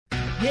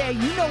Yeah,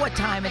 you know what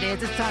time it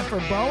is. It's time for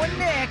Bo and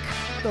Nick,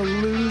 the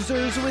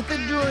losers with a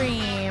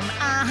dream.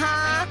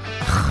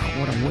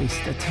 What a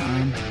waste of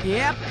time.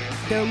 Yep,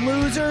 they're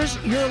losers.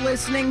 You're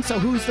listening, so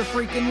who's the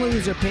freaking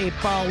loser,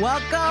 people?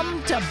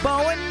 Welcome to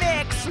Bo and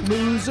Nick's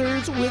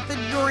Losers with a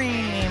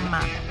Dream.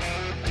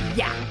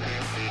 Yeah,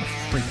 I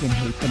freaking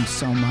hate them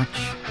so much.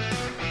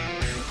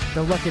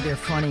 They're lucky they're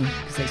funny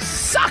because they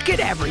suck at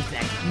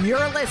everything.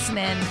 You're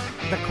listening.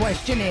 The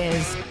question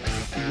is,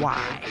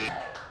 why?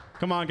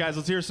 Come on, guys.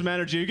 Let's hear some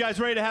energy. You guys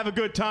ready to have a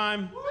good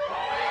time?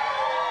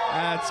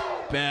 That's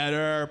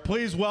better.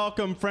 Please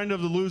welcome friend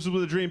of the Losers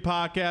with a Dream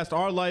podcast,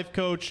 our life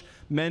coach,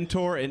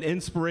 mentor, and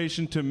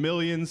inspiration to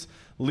millions,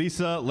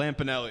 Lisa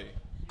Lampanelli.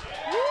 Come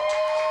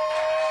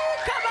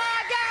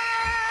on,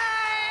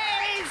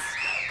 guys!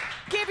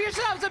 Give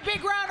yourselves a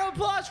big round of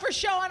applause for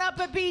showing up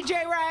at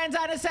BJ Ryan's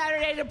on a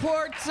Saturday to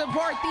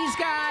support these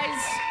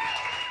guys.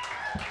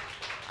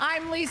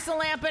 I'm Lisa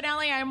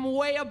Lampanelli. I'm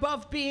way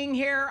above being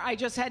here. I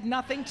just had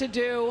nothing to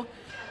do.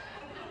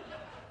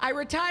 I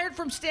retired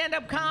from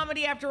stand-up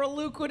comedy after a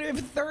lucrative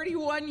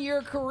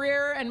 31-year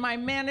career, and my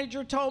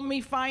manager told me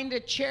find a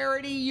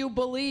charity you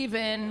believe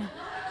in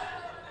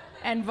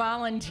and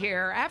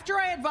volunteer. After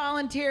I had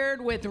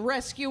volunteered with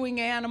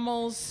rescuing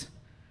animals,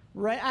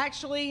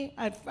 actually,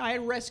 I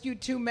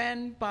rescued 2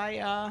 men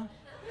by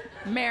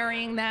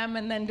marrying them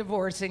and then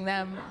divorcing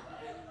them.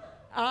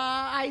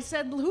 I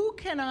said, who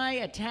can I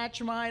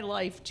attach my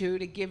life to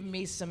give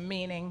me some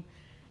meaning?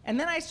 And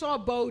then I saw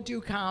Bo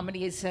do comedy.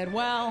 He said,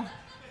 well,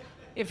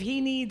 if he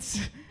needs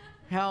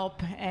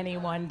help,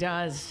 anyone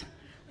does.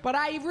 But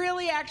I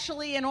really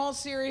actually, in all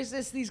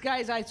seriousness, these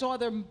guys, I saw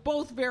them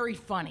both very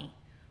funny.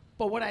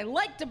 But what I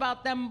liked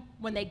about them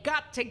when they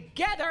got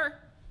together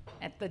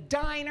at the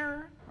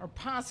diner, or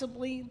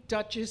possibly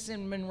Duchess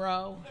and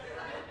Monroe,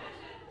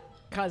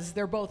 because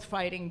they're both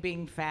fighting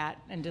being fat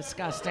and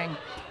disgusting.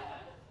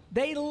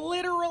 They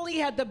literally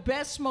had the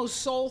best, most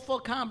soulful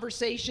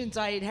conversations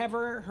I had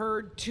ever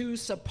heard 2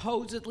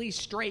 supposedly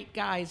straight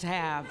guys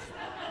have.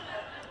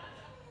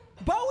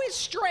 Bo is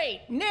straight.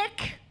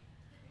 Nick,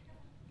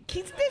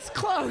 he's this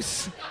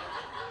close.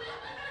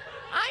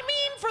 I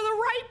mean, for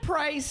the right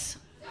price,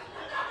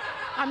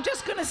 I'm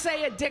just gonna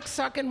say a dick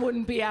sucking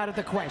wouldn't be out of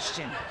the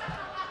question.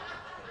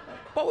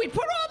 But we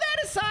put all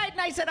that aside, and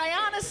I said,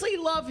 I honestly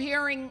love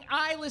hearing,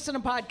 I listen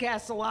to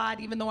podcasts a lot,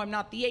 even though I'm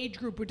not the age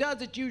group who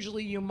does. It's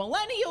usually you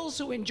millennials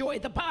who enjoy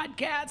the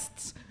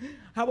podcasts.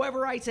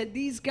 However, I said,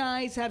 these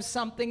guys have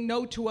something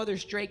no 2 other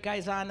straight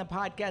guys on the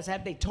podcast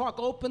have. They talk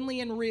openly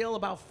and real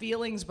about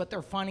feelings, but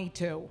they're funny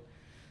too.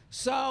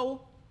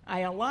 So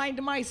I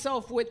aligned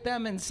myself with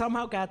them and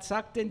somehow got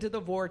sucked into the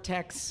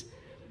vortex,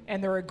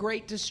 and they're a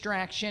great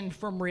distraction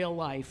from real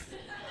life.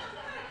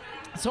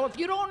 So if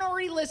you don't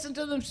already listen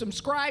to them,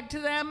 subscribe to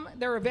them.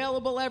 They're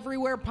available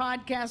everywhere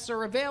podcasts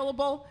are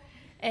available.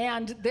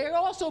 And they're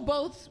also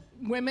both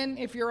women,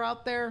 if you're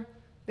out there.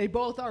 They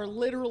both are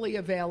literally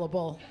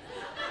available.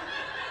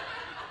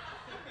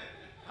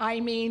 I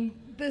mean,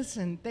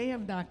 listen, they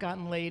have not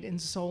gotten laid in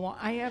so long.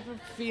 I have a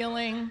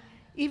feeling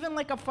even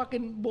like a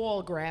fucking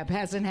wall grab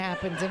hasn't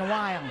happened in a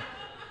while.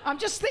 I'm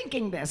just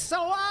thinking this.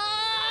 So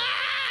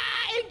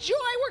enjoy.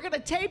 We're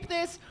going to tape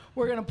this.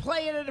 We're going to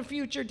play it at a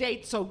future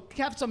date, so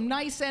have some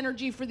nice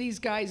energy for these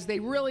guys. They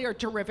really are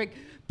terrific.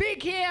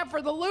 Big hand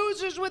for the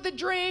Losers with a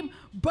Dream,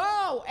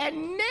 Bo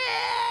and Nick!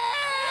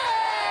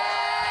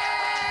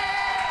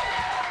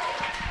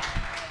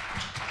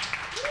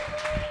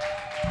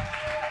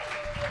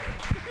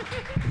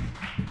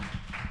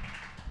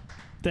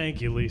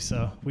 Thank you,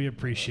 Lisa. We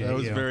appreciate you. That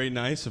was very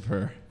nice of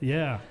her.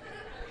 Yeah.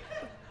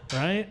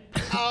 Right?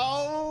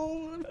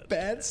 Oh,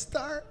 bad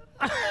start.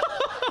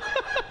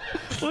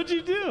 What'd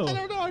you do? I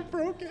don't know. I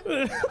broke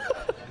it.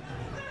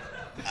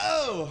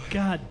 Oh.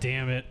 God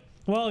damn it.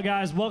 Well,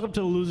 guys, welcome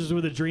to the Losers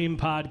with a Dream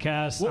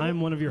podcast.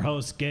 I'm one of your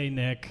hosts, Gay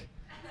Nick.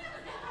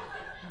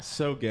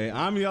 So gay.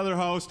 I'm the other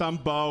host. I'm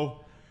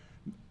Bo.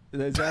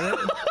 Is that it?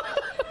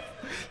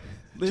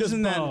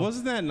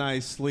 Wasn't that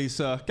nice,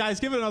 Lisa? Guys,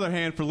 give it another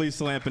hand for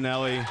Lisa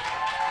Lampanelli.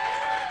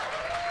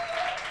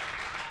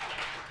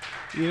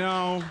 You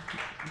know,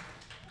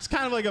 it's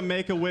kind of like a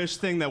Make-A-Wish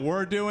thing that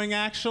we're doing,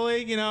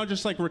 actually. You know,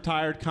 just like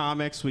retired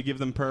comics, we give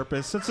them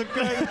purpose. It's a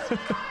good...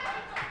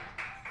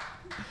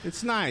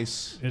 It's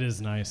nice. It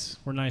is nice.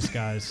 We're nice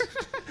guys.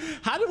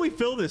 How did we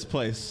fill this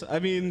place? I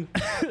mean,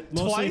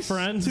 Mostly twice,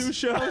 friends. 2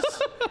 shows?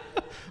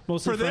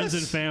 Mostly For friends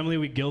this? and family.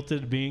 We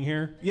guilted being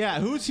here.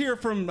 Yeah, who's here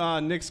from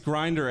Nick's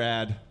Grindr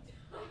ad?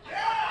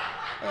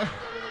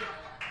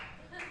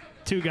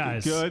 2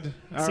 guys. Good.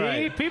 All See?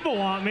 right. People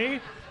want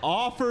me.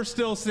 Offer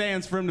still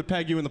stands for him to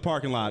peg you in the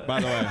parking lot, by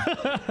the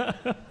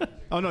way.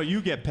 Oh, no,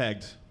 you get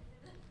pegged.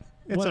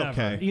 It's Whatever.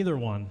 okay. Either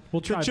one.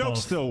 We'll try The joke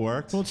both. still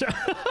works. We'll try.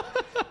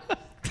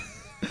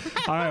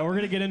 All right, we're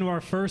going to get into our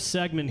first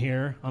segment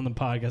here on the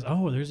podcast.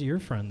 Oh, there's your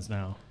friends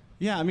now.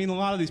 Yeah, I mean, a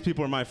lot of these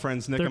people are my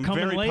friends, Nick. They're I'm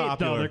coming very late,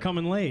 popular. though. They're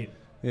coming late.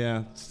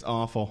 Yeah, it's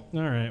awful.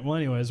 All right. Well,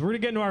 anyways, we're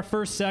going to get into our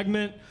first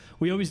segment.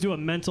 We always do a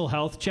mental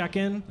health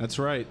check-in. That's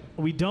right.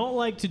 We don't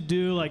like to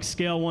do like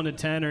scale 1 to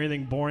 10 or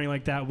anything boring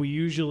like that. We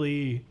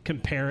usually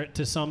compare it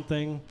to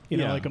something,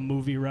 like a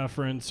movie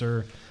reference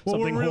or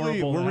something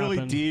horrible. We're really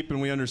happened. deep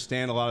and we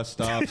understand a lot of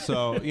stuff.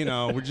 So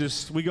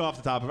we go off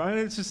the top of it. I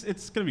mean,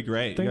 it's gonna be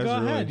great. Then You guys go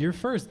are ahead. Really, You're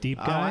first, deep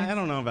guy. I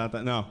don't know about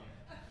that. No.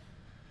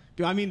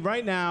 I mean,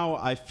 right now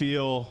I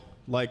feel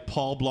like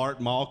Paul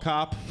Blart Mall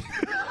Cop.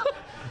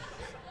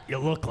 You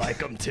look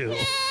like him too.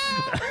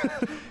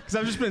 Because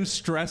I've just been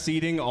stress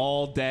eating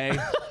all day.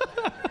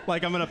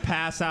 Like I'm gonna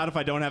pass out if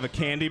I don't have a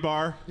candy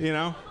bar,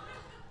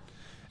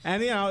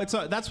 And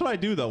that's what I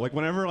do though. Like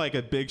whenever like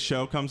a big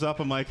show comes up,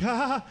 I'm like,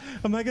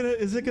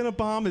 is it gonna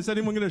bomb? Is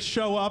anyone gonna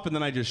show up? And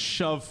then I just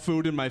shove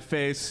food in my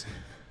face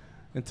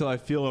until I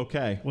feel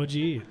okay. What'd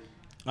you eat?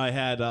 I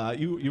had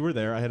you were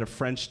there. I had a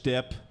French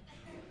dip.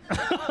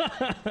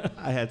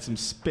 I had some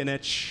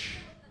spinach.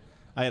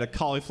 I had a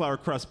cauliflower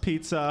crust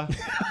pizza.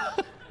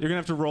 You're gonna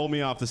have to roll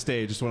me off the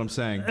stage, is what I'm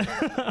saying.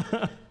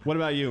 What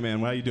about you, man?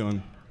 How you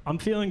doing? I'm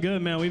feeling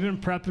good, man. We've been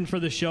prepping for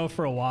the show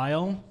for a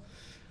while.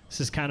 This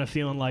is kind of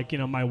feeling like,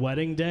 my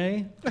wedding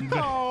day.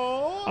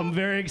 I'm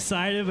very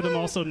excited, but I'm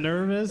also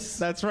nervous.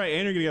 That's right,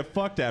 and you're gonna get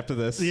fucked after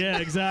this. Yeah,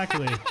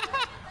 exactly.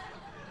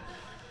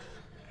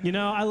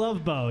 I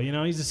love Bo.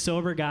 He's a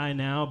sober guy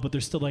now, but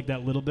there's still like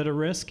that little bit of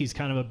risk. He's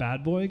kind of a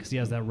bad boy because he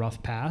has that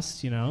rough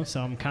past,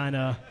 So I'm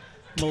a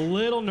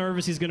little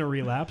nervous he's gonna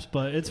relapse,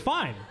 but it's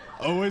fine.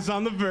 Always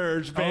on the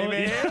verge,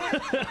 baby.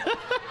 Oh,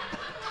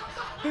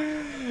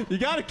 yeah. You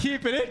got to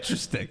keep it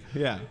interesting.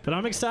 Yeah. But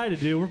I'm excited,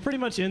 dude. We're pretty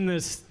much in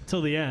this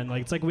till the end.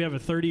 Like it's like we have a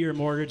 30-year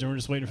mortgage and we're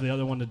just waiting for the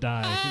other one to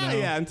die.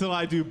 Yeah, until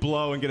I do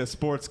blow and get a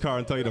sports car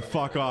and tell you to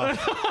fuck off.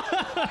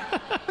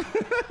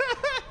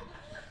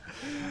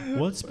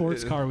 What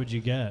sports car would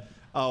you get?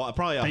 Oh,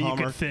 probably a that Hummer.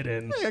 You could fit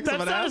in. Yeah,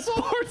 that's not a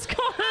sports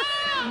car.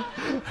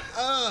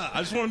 I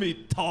just want to be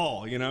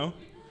tall,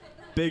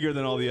 bigger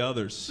than all the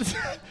others.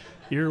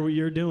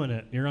 You're doing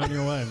it. You're on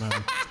your way,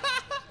 man.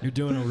 You're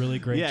doing a really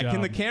great job. Yeah,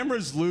 can the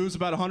cameras lose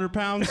about 100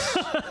 pounds?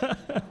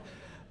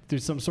 Do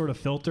some sort of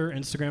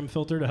Instagram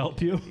filter to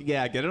help you?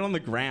 Yeah, get it on the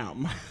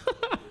gram.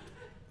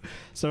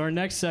 So our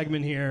next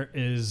segment here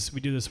is we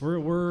do this.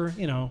 We're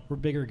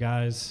bigger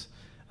guys.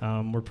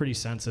 We're pretty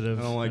sensitive.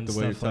 I don't like the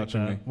way you're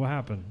touching me. What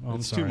happened? Oh,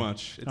 It's I'm sorry. too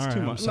much. It's All right, too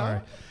I'm much. sorry.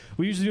 No.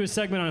 We usually do a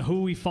segment on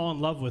who we fall in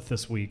love with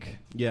this week.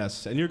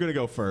 Yes, and you're going to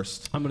go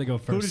first. I'm going to go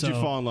first. Who did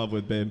you fall in love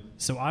with, babe?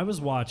 So I was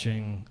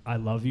watching I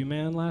Love You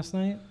Man last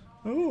night.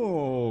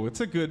 Oh, it's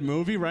a good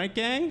movie, right,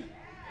 gang?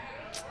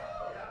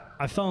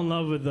 I fell in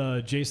love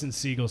with Jason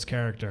Segel's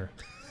character,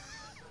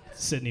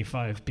 Sidney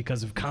Fife,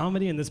 because if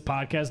comedy and this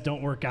podcast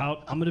don't work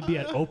out, I'm going to be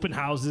at open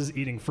houses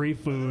eating free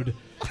food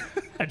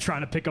and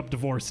trying to pick up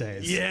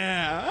divorcees.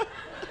 Yeah.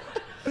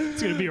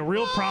 It's going to be a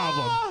real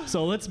problem.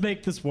 So let's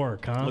make this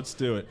work, huh? Let's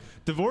do it.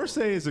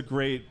 Divorcee is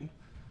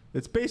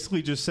it's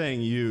basically just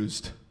saying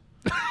used.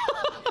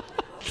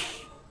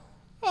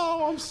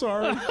 Oh, I'm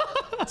sorry.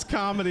 It's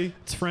comedy.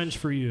 It's French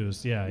for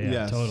used. Yeah,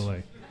 Yes.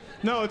 totally.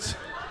 No,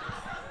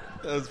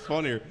 that's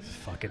funnier.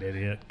 Fucking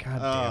idiot.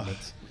 God damn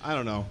it. I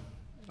don't know.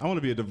 I want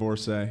to be a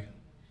divorcee.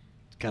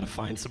 Gotta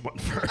find someone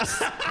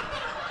first.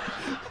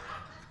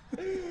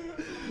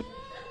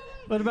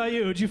 What about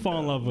you? Who'd you fall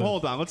in love with?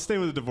 Hold on. Let's stay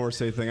with the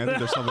divorcee thing. I think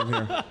there's something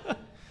here.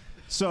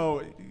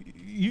 So,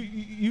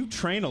 you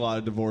train a lot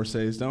of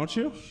divorcees, don't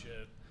you? Shit.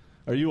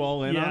 Are you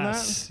all in on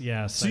that?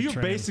 Yes. So you're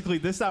basically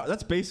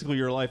that's basically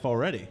your life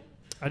already.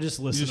 I just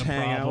listen just to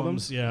hang out with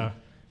problems. them? Yeah.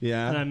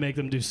 Yeah. And I make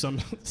them do some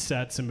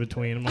sets in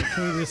between. I'm like,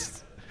 can we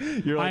just...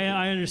 You're like,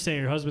 I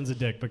understand your husband's a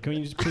dick, but can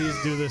you just please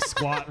do this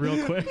squat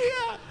real quick?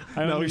 yeah.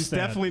 I No, understand. he's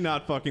definitely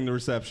not fucking the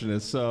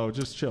receptionist. So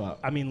just chill out.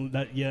 I mean,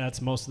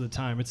 that's most of the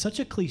time. It's such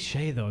a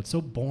cliche, though. It's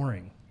so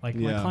boring. Like,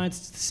 my Yeah.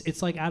 clients,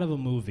 it's like out of a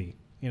movie.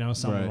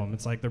 Some Right. of them.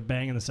 It's like they're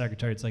banging the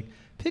secretary. It's like,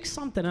 pick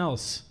something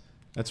else.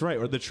 That's right.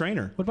 Or the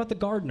trainer. What about the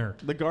gardener?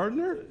 The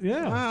gardener?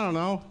 Yeah. I don't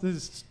know. This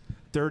is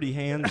dirty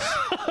hands.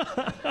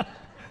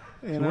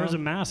 He wears a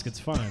mask. It's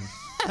fine.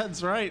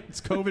 That's right. It's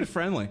COVID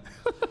friendly.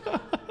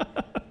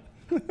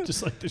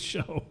 Just like the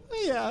show.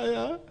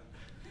 Yeah.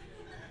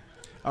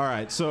 All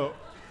right. So,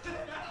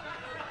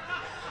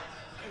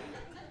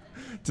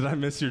 did I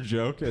miss your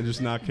joke and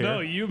just not care? No,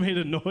 you made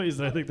a noise.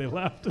 And I think they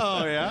laughed.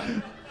 Oh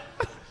yeah.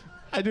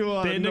 I do a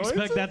lot They of didn't noise.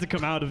 expect that to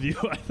come out of you,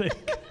 I think.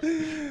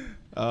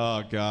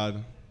 Oh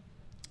God.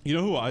 You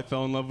know who I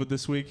fell in love with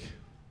this week?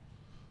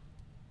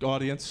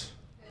 Audience.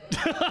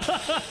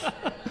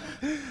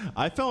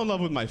 I fell in love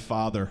with my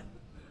father.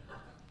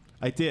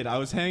 I did. I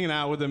was hanging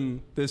out with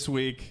him this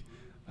week.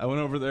 I went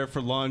over there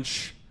for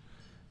lunch.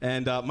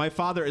 And my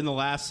father, in the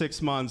last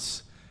 6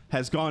 months,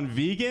 has gone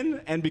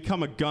vegan and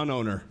become a gun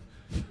owner.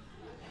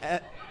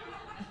 And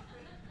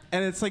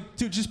it's like,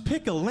 dude, just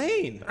pick a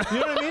lane. You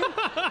know what I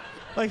mean?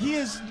 Like, he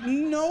has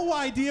no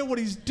idea what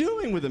he's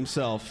doing with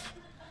himself.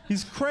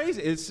 He's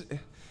crazy.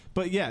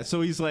 But yeah,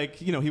 so he's like,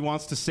 he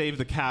wants to save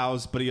the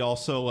cows, but he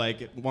also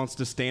like wants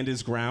to stand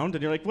his ground.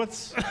 And you're like,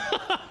 what's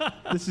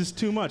This is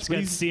too much. He's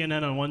got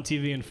CNN on one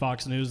TV and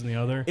Fox News on the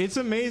other. It's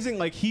amazing.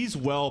 Like, he's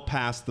well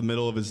past the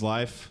middle of his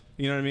life.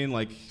 You know what I mean?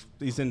 Like,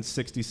 he's in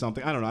 60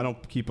 something. I don't know. I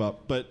don't keep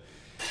up, but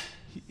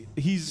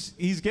he's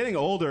getting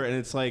older, and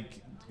it's like,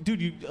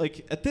 dude, you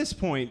like at this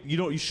point,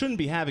 you shouldn't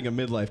be having a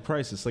midlife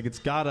crisis. Like, you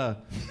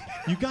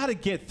gotta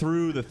get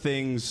through the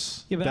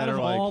things Yeah, but that out of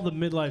are like. all the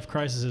midlife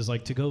crises,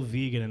 like to go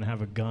vegan and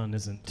have a gun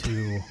isn't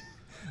too.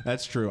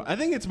 That's true. I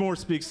think it's more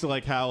speaks to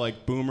like how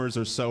like boomers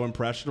are so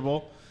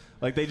impressionable.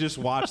 Like, they just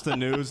watch the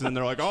news and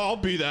they're like, oh, I'll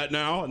be that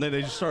now. And then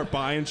they just start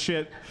buying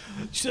shit.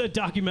 A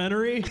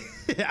documentary?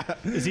 Yeah.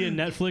 Is he a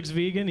Netflix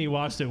vegan? He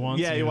watched it once.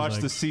 Yeah, he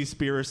watched like, the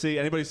Seaspiracy.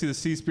 Anybody see the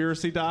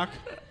Seaspiracy doc?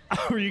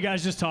 Were you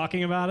guys just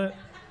talking about it?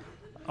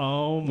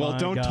 Oh, my God. Well,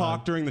 don't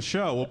talk during the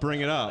show. We'll bring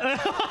it up.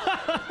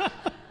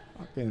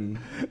 Fucking.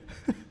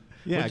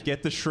 Yeah,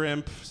 get the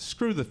shrimp.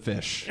 Screw the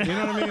fish. You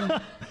know what I mean?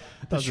 The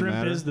Doesn't shrimp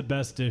matter. is the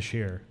best dish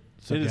here.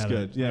 So It is get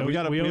good. Yeah,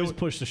 we always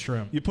push the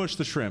shrimp. You push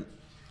the shrimp.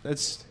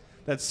 That's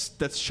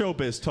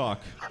showbiz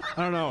talk.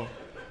 I don't know.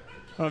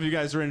 I don't know if you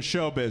guys are in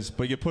showbiz,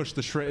 but you push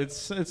the shrimp.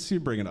 It's you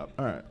bring it up.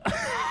 All right.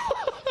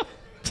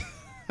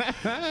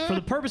 For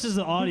the purposes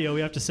of the audio, we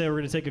have to say we're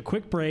going to take a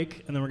quick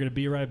break, and then we're going to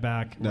be right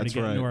back. We're going That's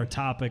to get into right. our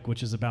topic,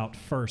 which is about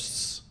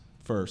firsts.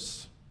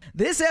 First.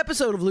 This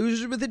episode of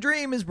Losers with a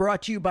Dream is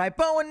brought to you by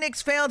Bo and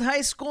Nick's failed high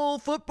school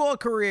football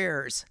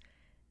careers,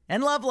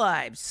 and love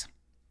lives,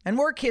 and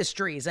work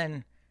histories,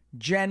 and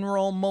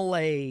general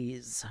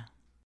malaise.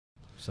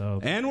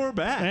 And we're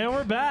back. And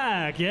we're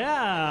back,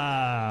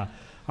 yeah.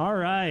 All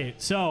right.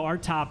 So our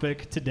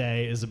topic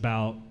today is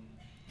about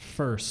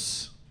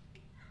firsts.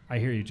 I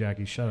hear you,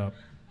 Jackie. Shut up.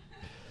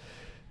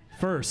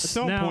 Firsts.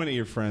 Don't Now, point at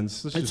your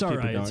friends. Let's It's just all keep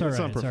right. it going. It's all right.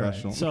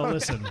 unprofessional. It's all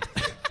right. So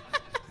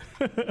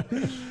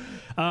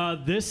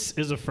listen. This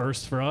is a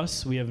first for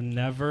us. We have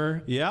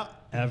never, Yeah.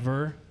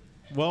 ever,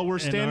 Well, we're our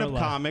stand-up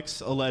life. comics,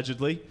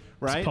 allegedly,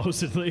 right?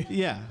 supposedly.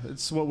 Yeah,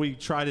 it's what we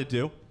try to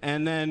do.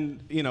 And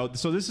then,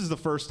 so this is the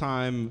first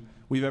time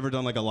we've ever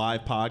done like a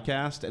live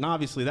podcast, and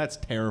obviously that's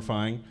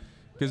terrifying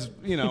because,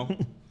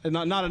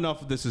 not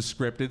enough of this is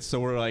scripted, so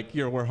we're like,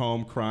 we're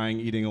home crying,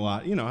 eating a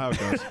lot. You know how it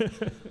goes.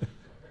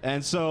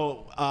 And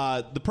so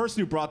the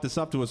person who brought this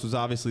up to us was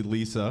obviously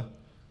Lisa,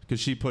 because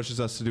she pushes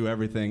us to do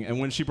everything. And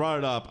when she brought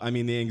it up, I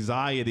mean, the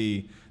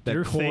anxiety that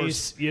Your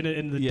face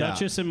in the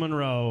Duchess and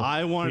Monroe.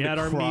 I wanted we had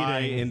to our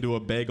cry meeting. into a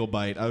bagel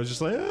bite. I was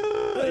just like,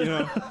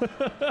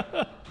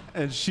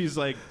 And she's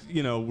like,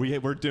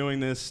 we're doing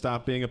this.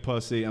 Stop being a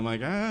pussy. I'm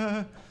like,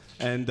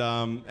 And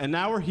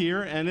now we're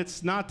here, and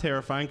it's not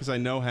terrifying because I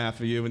know half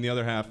of you, and the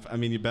other half, I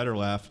mean, you better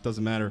laugh. It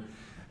doesn't matter.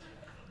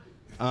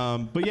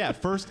 But yeah,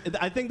 first,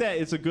 I think that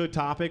it's a good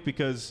topic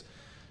because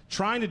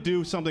trying to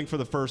do something for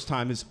the first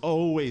time is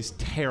always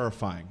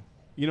terrifying.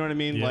 You know what I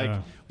mean?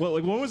 Yeah.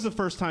 Like when was the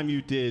first time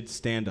you did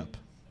stand-up?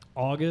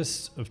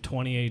 August of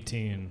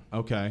 2018.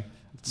 Okay.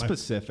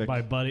 Specific.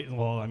 My buddy.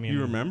 Well, I mean,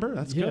 You remember?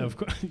 That's yeah, good. of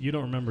course. You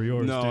don't remember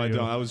yours? No, do I you?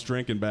 don't. I was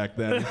drinking back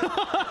then.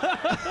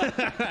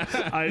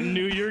 I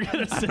knew you were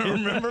gonna say. I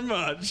don't remember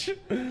much.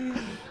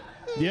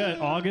 Yeah,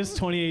 August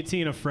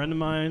 2018. A friend of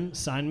mine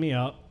signed me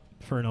up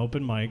for an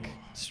open mic,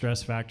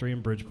 Stress Factory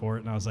in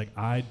Bridgeport, and I was like,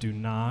 I do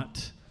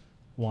not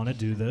want to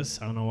do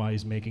this. I don't know why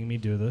he's making me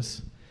do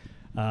this.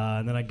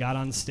 And then I got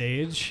on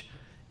stage,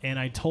 and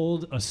I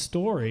told a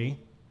story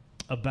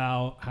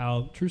about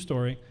how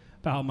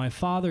my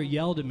father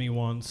yelled at me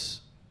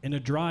once in a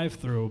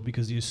drive-thru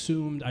because he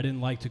assumed I didn't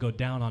like to go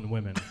down on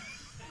women.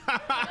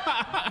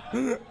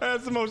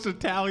 That's the most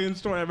Italian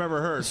story I've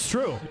ever heard. It's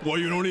true. Well,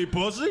 you don't eat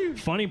pussy?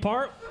 Funny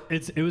part,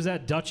 it was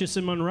at Duchess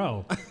and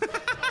Monroe.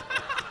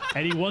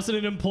 And he wasn't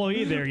an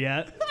employee there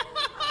yet.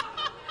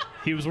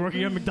 He was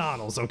working at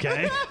McDonald's,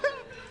 okay?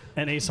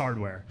 And Ace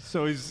Hardware.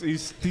 So he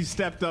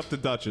stepped up to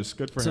Duchess.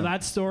 Good for him. So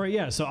that story,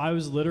 yeah. So I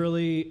was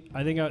literally,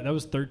 that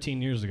was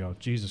 13 years ago.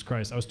 Jesus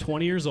Christ. I was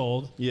 20 years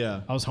old.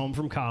 Yeah. I was home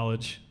from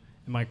college,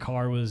 and my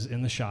car was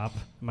in the shop.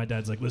 And my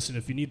dad's like, listen,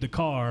 if you need the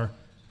car,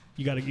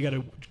 you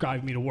gotta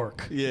drive me to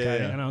work. Yeah, okay?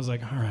 yeah. And I was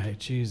like, all right,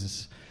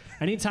 Jesus.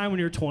 Anytime when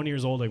you're 20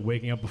 years old, like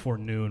waking up before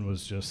noon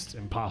was just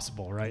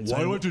impossible, right? Why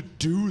do I have to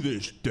do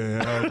this,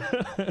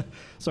 Dad?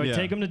 So I Yeah.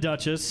 take him to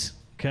Duchess,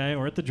 okay?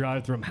 We're at the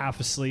drive-thru. I'm half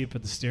asleep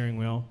at the steering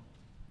wheel.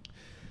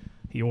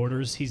 He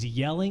orders. He's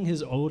yelling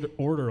his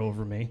order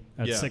over me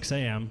at Yeah. 6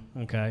 a.m.,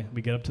 okay?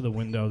 We get up to the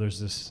window. There's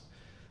this,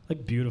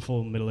 like,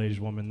 beautiful middle-aged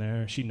woman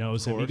there. She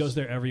knows him. He course. goes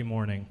there every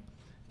morning.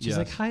 She's Yes.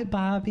 like, hi,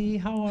 Bobby.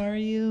 How are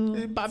you?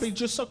 Hey, Bobby,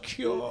 just so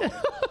cute.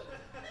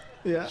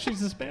 Yeah. She's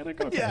Hispanic?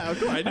 Okay. Yeah,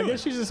 okay, I knew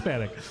guess she's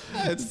Hispanic.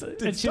 It's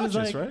And she was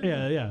Duchess, like, right?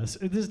 Yeah, yeah.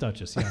 It is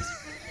Duchess,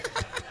 yes.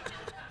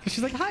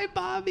 She's like, hi,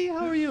 Bobby,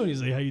 how are you? And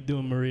he's like, how you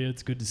doing, Maria?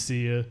 It's good to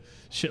see you.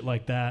 Shit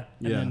like that.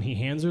 And Yeah. then he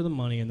hands her the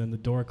money, and then the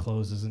door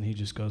closes, and he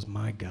just goes,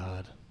 my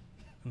God.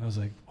 And I was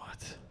like,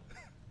 what?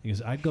 He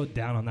goes, I'd go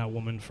down on that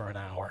woman for an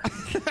hour.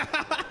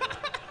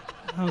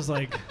 I was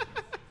like,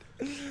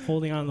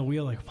 holding on the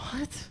wheel, like,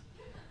 what?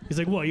 He's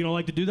like, what, you don't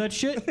like to do that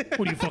shit?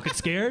 What, are you fucking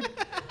scared?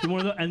 You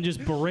want to? And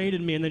just berated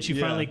me, and then she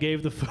Yeah. finally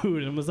gave the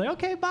food, and was like,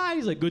 okay, bye.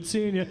 He's like, good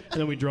seeing you. And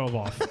then we drove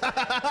off.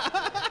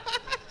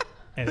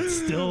 and it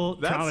still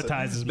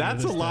traumatizes me.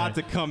 That's to a this lot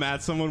day. to come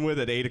at someone with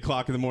at 8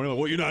 o'clock in the morning. Like,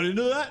 well, you're not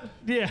into that?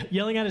 Yeah,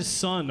 yelling at his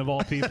son of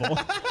all people.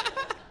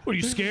 What, are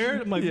you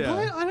scared? I'm like, Yeah.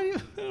 what? I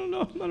don't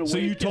know. I'm not So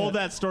you awake told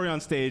yet. that story on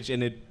stage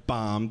and it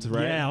bombed,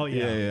 right? Yeah, hell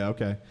yeah. Yeah,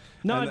 okay.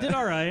 No, And I did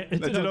all right.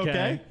 It did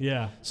okay?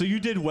 Yeah. So you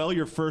did well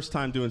your first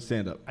time doing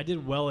stand-up. I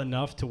did well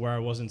enough to where I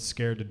wasn't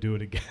scared to do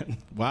it again.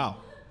 Wow.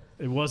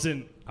 It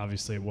wasn't,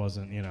 obviously, it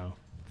wasn't,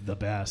 the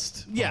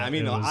best. Yeah, but I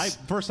mean, it was-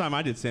 first time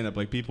I did stand-up,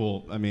 like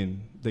people, I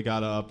mean, they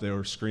got up, they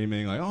were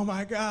screaming like, "Oh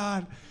my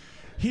God,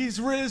 he's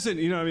risen!"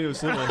 You know what I mean?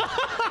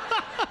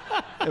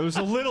 It was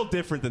a little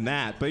different than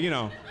that, but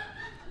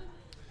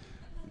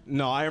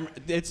no,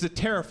 it's a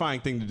terrifying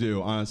thing to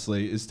do,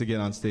 honestly, is to get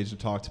on stage and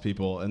talk to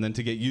people, and then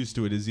to get used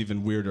to it is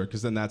even weirder,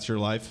 because then that's your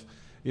life.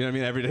 You know what I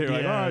mean? Every day you're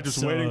like, Yeah, just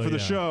so, waiting for the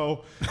yeah.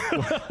 show.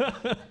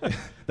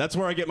 That's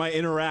where I get my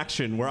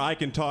interaction, where I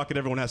can talk and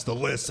everyone has to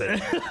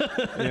listen.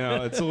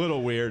 It's a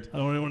little weird. I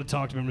don't really want to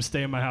talk to him. I'm going to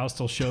stay in my house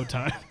till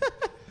showtime.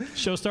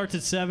 Show starts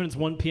at 7. It's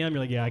 1 p.m. You're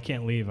like, yeah, I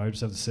can't leave. I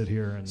just have to sit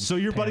here and So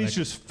your buddies panic.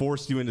 just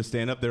forced you into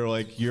stand-up? They were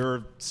like,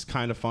 you're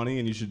kind of funny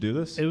and you should do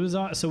this? It was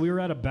so we were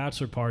at a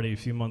bachelor party a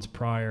few months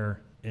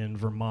prior in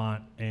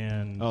Vermont,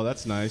 and Oh,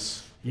 that's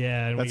nice.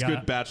 yeah, and That's we good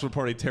got bachelor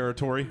party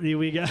territory.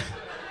 we got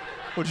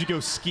Would you go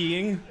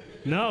skiing?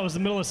 no, it was the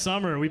middle of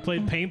summer. We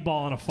played paintball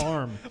on a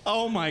farm.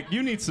 Oh my,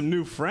 you need some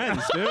new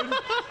friends, dude.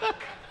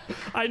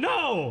 I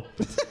know.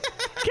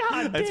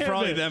 God That's damn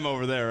probably it. them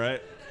over there,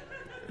 right?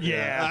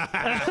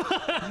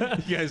 Yeah,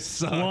 You guys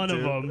suck, One of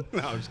dude. them. No,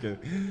 I'm just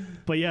kidding.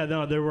 but yeah,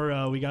 no, there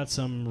were we got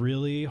some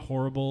really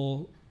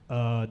horrible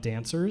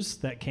dancers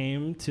that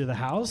came to the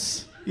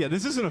house. Yeah,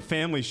 this isn't a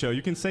family show.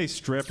 You can say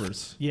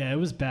strippers. Yeah, it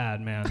was bad,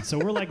 man. So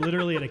we're like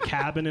literally at a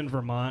cabin in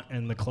Vermont,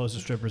 and the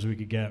closest strippers we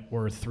could get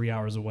were 3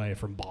 hours away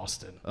from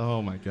Boston,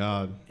 Oh my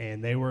God.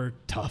 and they were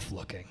tough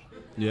looking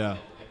Yeah.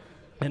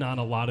 and on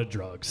a lot of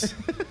drugs.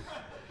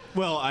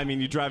 Well, I mean,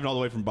 you're driving all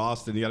the way from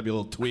Boston. You got to be a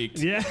little tweaked.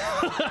 Yeah.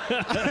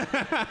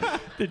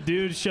 The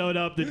dude showed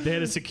up. They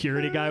had a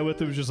security guy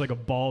with him. It was just like a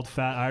bald,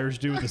 fat Irish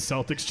dude with a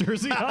Celtics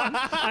jersey on.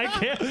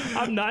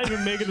 I'm not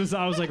even making this.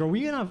 I was like, are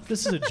we gonna?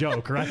 This is a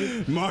joke,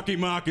 right? Marky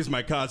Mark is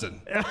my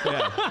cousin.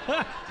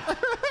 Yeah.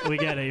 We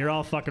get it. You're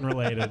all fucking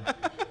related.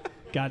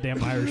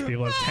 Goddamn Irish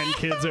people have 10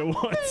 kids at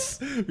once.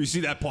 You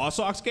see that Paw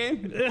Sox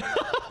game?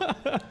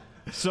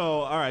 So,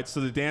 all right. So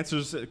the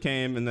dancers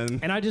came, and then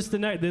And I just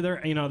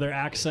their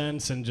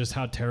accents and just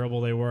how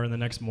terrible they were. And the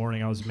next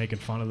morning, I was making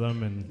fun of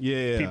them, and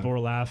Yeah. people were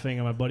laughing.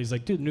 And my buddy's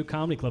like, "Dude, new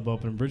comedy club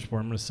opened in Bridgeport.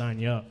 I'm gonna sign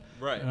you up."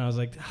 Right. And I was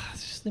like,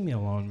 "Just leave me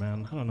alone,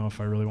 man. I don't know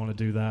if I really want to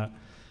do that."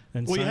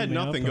 And well, you signed had me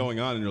up, nothing and- going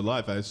on in your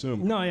life, I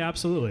assume. No, yeah,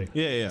 absolutely.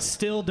 Yeah.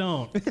 Still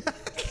don't.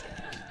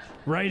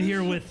 Right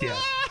here with you.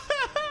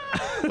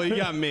 Well, you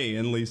got me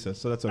and Lisa,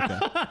 so that's okay.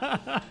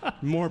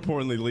 More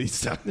importantly,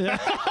 Lisa.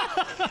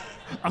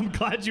 I'm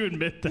glad you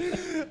admit that.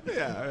 You're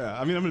Yeah.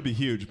 I mean, I'm gonna be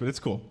huge, but it's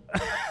cool.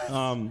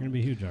 gonna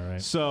be huge, all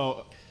right.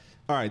 So,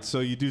 all right. So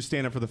you do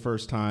stand up for the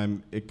first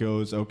time. It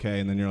goes okay,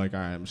 and then you're like, all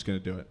right, I'm just gonna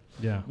do it.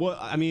 Yeah. Well,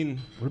 I mean,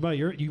 What about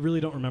you really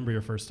don't remember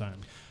your first time?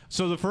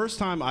 so the first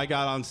time I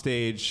got on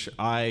stage,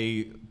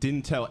 I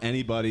didn't tell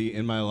anybody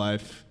in my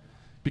life.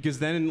 Because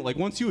then, like,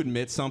 once you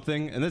admit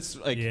something, and that's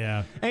like,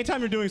 Yeah. anytime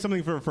you're doing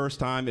something for the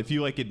first time, if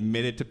you like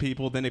admit it to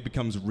people, then it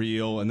becomes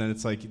real, and then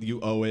it's like you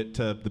owe it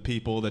to the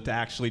people that to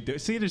actually do.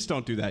 See, just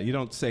don't do that. You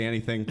don't say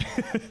anything.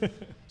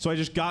 So I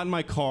just got in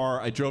my car.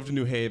 I drove to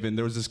New Haven.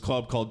 There was this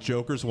club called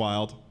Joker's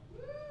Wild,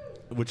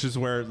 which is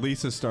where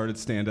Lisa started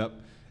stand up,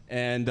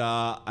 and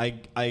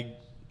I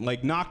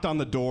like knocked on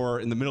the door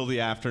in the middle of the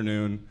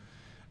afternoon.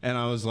 And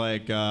I was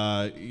like,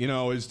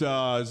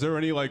 is there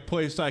any like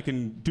place I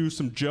can do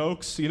some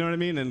jokes? You know what I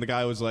mean? And the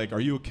guy was like, "Are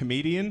you a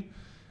comedian?"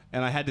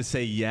 And I had to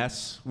say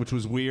yes, which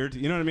was weird.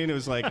 You know what I mean? It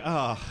was like, You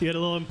had a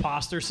little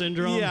imposter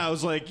syndrome? yeah. I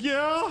was like,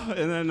 yeah.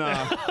 And then,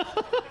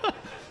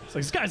 It's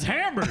like, this guy's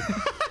hammered.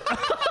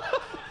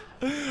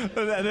 and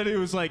then he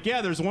was like,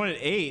 yeah, there's one at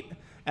 8.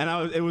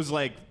 And it was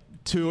like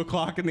 2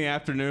 o'clock in the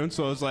afternoon.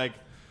 So I was like,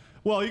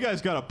 well, you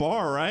guys got a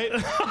bar, right?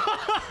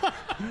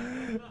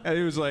 And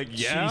he was like,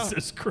 yeah.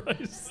 Jesus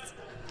Christ.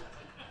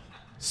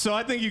 So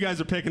I think you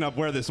guys are picking up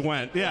where this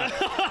went. Yeah.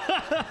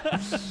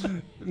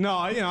 No,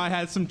 I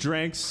had some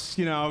drinks,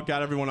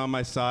 got everyone on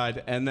my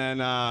side. And then,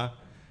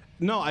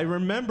 no, I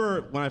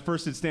remember when I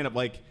first did stand-up,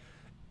 like,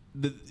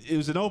 it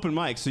was an open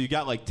mic, so you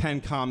got like 10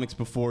 comics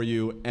before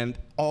you, and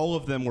all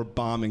of them were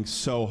bombing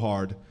so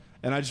hard.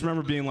 And I just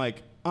remember being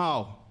like,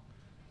 oh,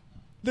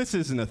 this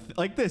isn't a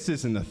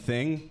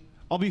thing.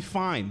 I'll be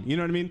fine. You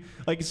know what I mean?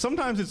 Like,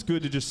 sometimes it's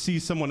good to just see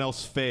someone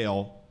else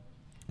fail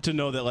to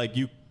know that, like,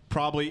 you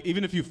probably,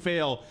 even if you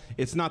fail,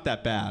 it's not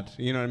that bad.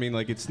 You know what I mean?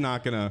 Like, it's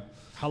not gonna.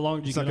 How long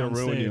did you It's not get on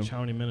gonna ruin stage? you.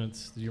 How many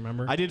minutes? Do you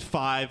remember? I did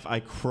 5.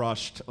 I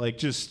crushed, like,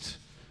 just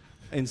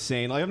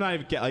insane. Like, I'm not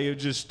even.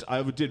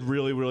 I did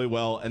really, really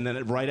well. And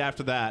then right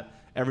after that,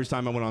 every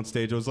time I went on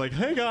stage, I was like,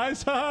 "Hey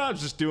guys!" I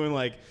was just doing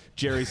like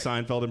Jerry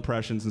Seinfeld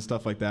impressions and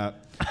stuff like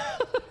that,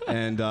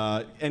 and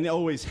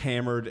always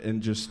hammered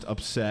and just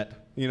upset.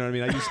 You know what I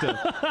mean? I used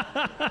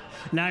to.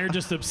 Now you're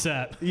just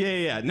upset.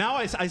 Yeah. Now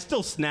I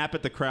still snap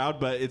at the crowd,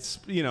 but it's,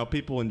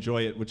 people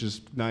enjoy it, which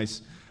is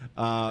nice.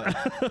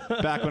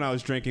 Back when I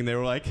was drinking, they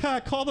were like,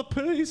 call the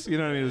police. You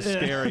know what I mean? It was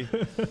scary.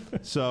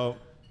 So,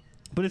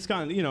 but it's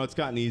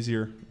gotten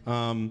easier.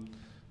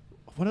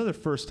 What other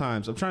first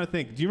times? I'm trying to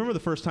think. Do you remember the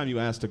first time you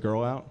asked a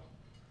girl out?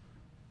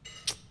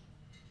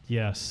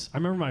 Yes. I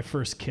remember my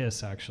first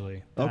kiss,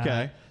 actually.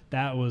 Okay.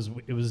 I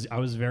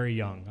was very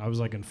young. I was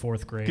like in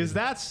 4th grade. Because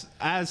that's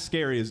as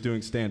scary as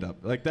doing stand-up.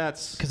 Like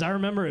that's... Because I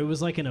remember it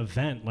was like an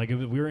event. Like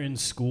we were in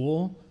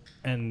school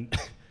and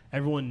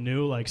everyone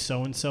knew like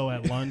so-and-so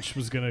at lunch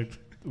was going to...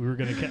 We were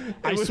going to...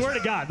 I swear to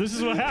God, this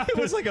is what happened.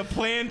 It was like a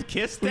planned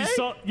kiss day?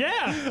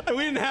 Yeah. We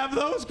didn't have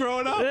those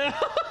growing up.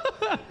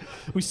 Yeah.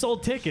 We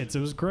sold tickets.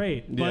 It was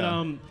great. But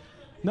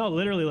no,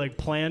 literally like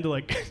planned to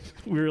like...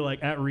 We were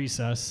like at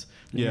recess.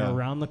 We were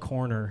around the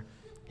corner,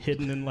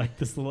 hidden in like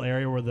this little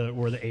area where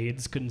the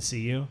aides couldn't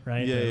see you,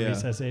 right? The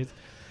recess aides.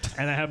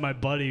 And I had my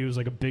buddy who was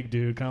like a big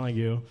dude, kind of like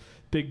you.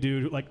 Big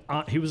dude, like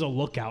he was a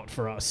lookout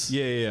for us.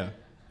 Yeah.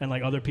 And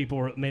like other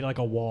people made like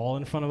a wall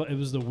in front of it. It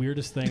was the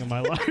weirdest thing in my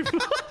life.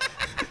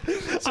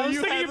 I was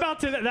thinking about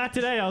that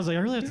today. I was like, I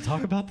really have to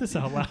talk about this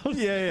out loud.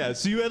 Yeah.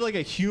 So you had like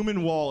a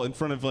human wall in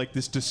front of like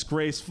this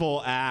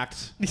disgraceful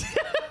act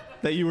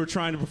that you were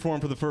trying to perform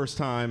for the first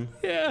time.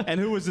 Yeah. And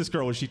who was this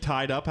girl? Was she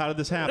tied up? How did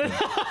this happen?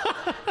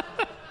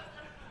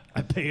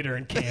 I paid her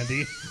in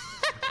candy.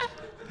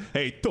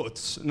 Hey,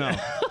 toots. No.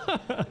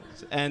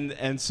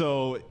 and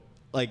so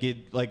do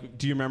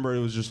you remember it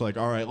was just like,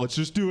 all right, let's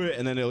just do it,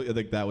 and then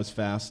that was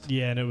fast.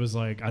 Yeah, and it was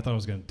like I thought I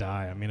was gonna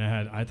die. I mean,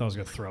 I thought I was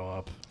gonna throw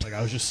up. Like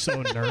I was just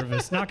so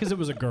nervous. Not because it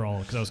was a girl,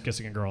 because I was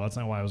kissing a girl. That's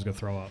not why I was gonna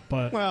throw up.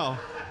 But well,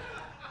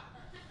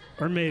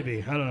 or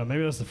maybe I don't know.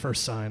 Maybe that's the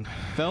first sign.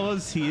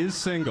 Fellas, he is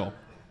single.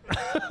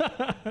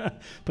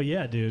 But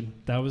yeah, dude,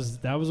 that was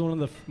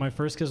one of my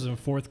first kisses in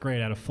 4th grade.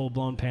 I had a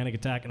full-blown panic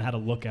attack and had a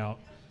lookout.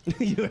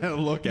 You had a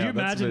lookout. Can you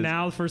imagine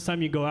now the first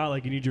time you go out,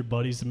 like you need your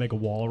buddies to make a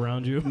wall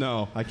around you?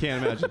 No, I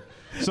can't imagine.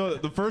 So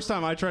the first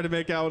time I tried to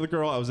make out with a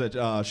girl, I was at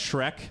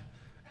Shrek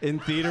in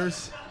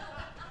theaters,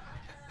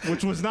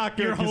 which was not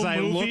good because I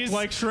looked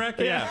like Shrek.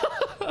 Yeah.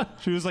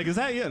 She was like, "Is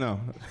that you?" No,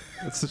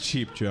 it's a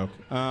cheap joke.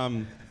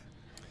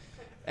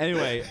 Anyway,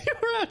 You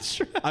were at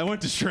Shrek. I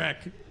went to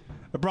Shrek.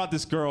 I brought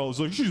this girl. I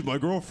was like, "She's my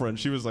girlfriend."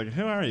 She was like,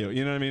 "Who are you?"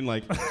 You know what I mean?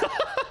 Like,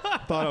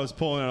 thought I was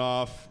pulling it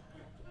off,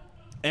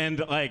 and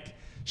like.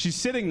 She's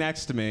sitting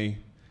next to me,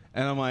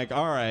 and I'm like,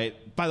 all right.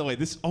 By the way,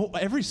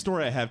 every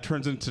story I have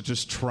turns into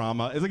just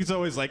trauma. It's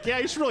always like, yeah,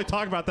 you should really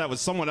talk about that with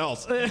someone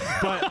else.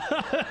 But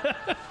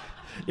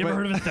you ever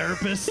heard of a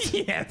therapist?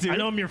 Yeah, dude. I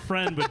know I'm your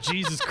friend, but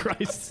Jesus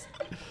Christ,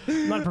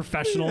 I'm not a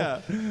professional.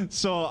 Yeah.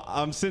 So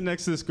I'm sitting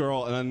next to this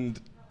girl, and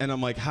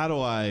I'm like, how do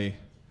I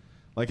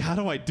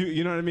do?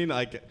 You know what I mean?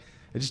 Like,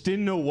 I just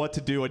didn't know what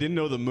to do. I didn't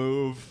know the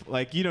move.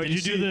 Like,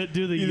 Did you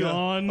do the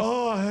yawn?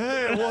 Oh,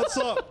 hey, what's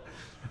up?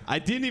 I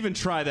didn't even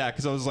try that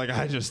because I was like,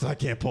 I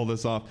can't pull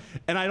this off.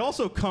 And I'd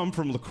also come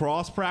from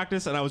lacrosse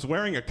practice, and I was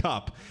wearing a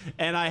cup.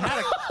 And I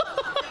had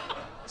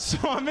So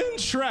I'm in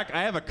Shrek.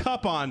 I have a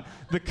cup on.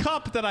 The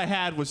cup that I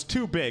had was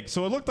too big,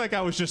 so it looked like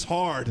I was just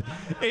hard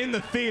in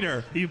the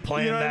theater. You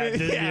planned that,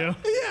 didn't you?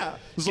 Yeah.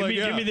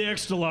 Give me the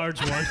extra large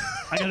one.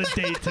 I got a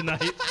date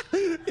tonight.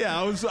 Yeah,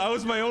 I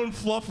was my own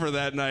fluffer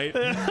that night.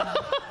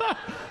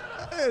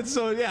 And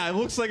so, yeah, it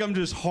looks like I'm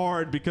just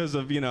hard because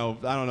of, I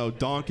don't know,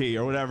 donkey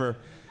or whatever.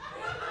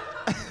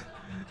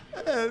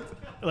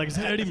 Like, is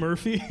that Eddie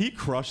Murphy? He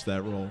crushed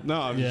that role.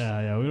 No,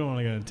 yeah. We don't want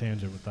to get on a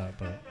tangent with that,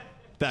 but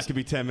that could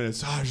be 10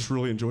 minutes. I just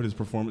really enjoyed his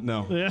performance.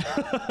 No. Yeah.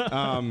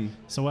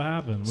 So what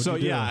happened?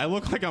 What'd you do? I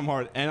look like I'm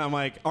hard, and I'm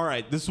like, all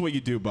right, this is what you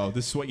do, Bo.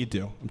 This is what you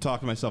do. I'm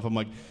talking to myself. I'm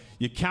like,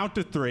 you count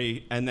to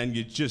 3, and then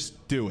you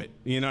just do it.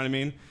 You know what I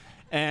mean?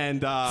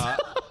 And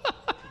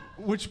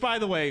which, by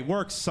the way,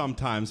 works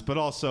sometimes, but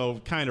also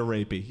kind of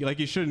rapey. Like,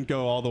 you shouldn't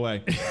go all the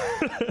way.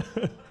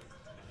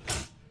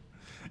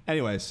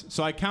 Anyways,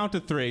 so I count to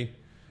 3.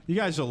 You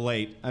guys are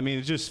late. I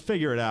mean, just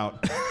figure it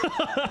out.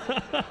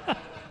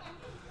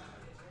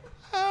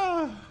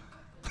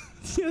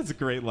 That's a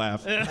great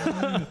laugh.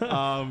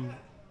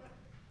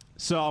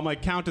 So I'm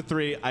like, count to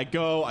 3. I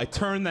go, I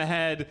turn the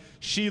head.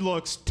 She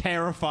looks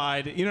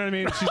terrified. You know what I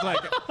mean? She's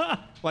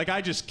like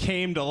I just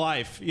came to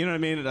life. You know what I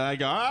mean? And I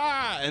go,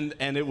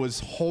 and it was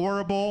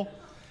horrible.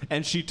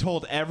 And she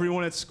told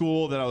everyone at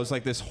school that I was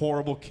like this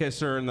horrible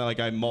kisser and that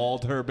like I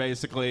mauled her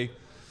basically.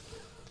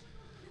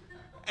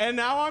 And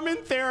now I'm in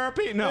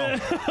therapy. No.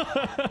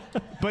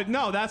 But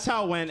no, that's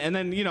how it went. And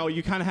then,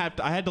 you kind of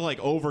I had to like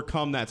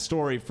overcome that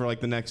story for like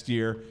the next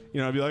year.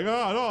 I'd be like,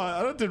 oh,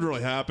 no, that didn't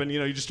really happen.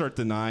 You just start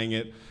denying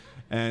it.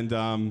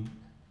 And,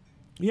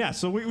 yeah,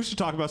 so we should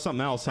talk about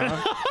something else,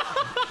 huh?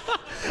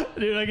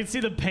 Dude, I can see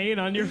the pain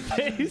on your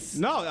face.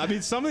 No, I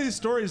mean, some of these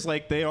stories,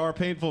 like, they are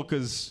painful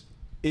because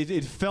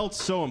it felt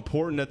so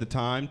important at the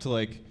time to,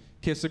 like,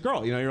 kiss a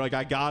girl. You're like,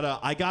 I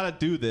gotta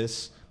do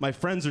this. My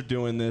friends are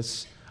doing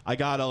this. I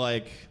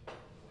gotta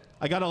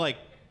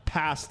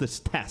pass this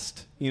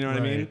test. You know what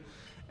I mean?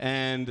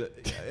 and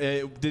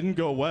it didn't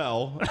go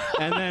well.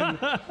 And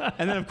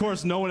then of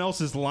course no one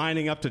else is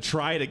lining up to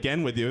try it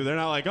again with you. They're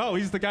not like, oh,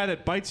 he's the guy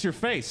that bites your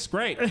face.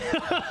 Great.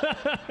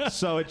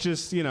 So it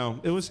just,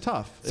 it was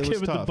tough. This kid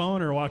with the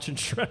boner watching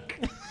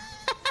Shrek.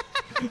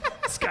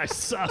 This guy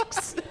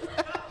sucks.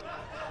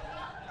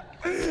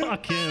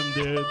 Fuck him,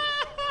 dude.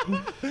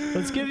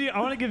 I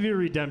want to give you a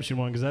redemption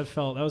one because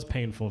that was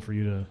painful for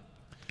you to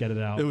get it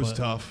out. It was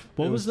tough.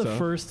 What was the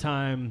first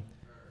time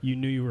you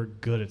knew you were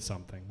good at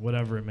something,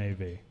 whatever it may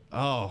be?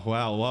 Oh,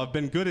 wow. Well, I've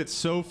been good at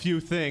so few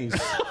things.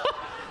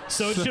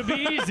 So it should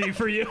be easy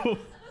for you.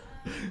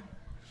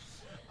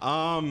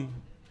 I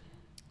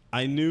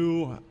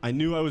knew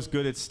I was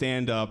good at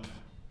stand-up.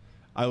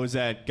 I was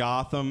at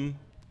Gotham,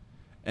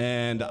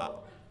 and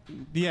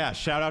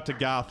shout out to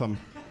Gotham.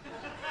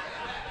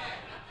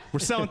 We're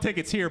selling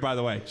tickets here, by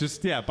the way.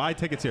 Just, buy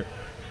tickets here.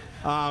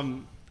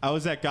 I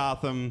was at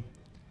Gotham.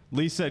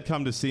 Lisa had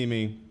come to see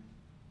me.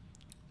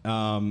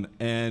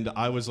 And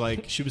I was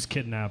like... She was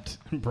kidnapped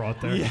and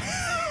brought there. Yeah.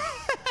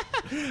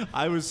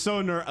 I was so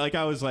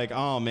I was like,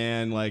 oh,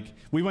 man. Like,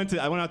 I went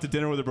out to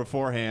dinner with her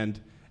beforehand,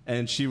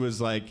 and she was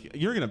like,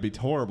 you're going to be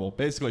horrible.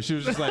 Basically, she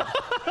was just like...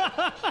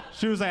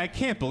 She was like, I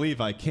can't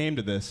believe I came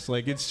to this.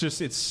 Like, it's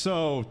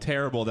so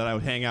terrible that I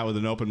would hang out with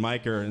an open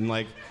micer and,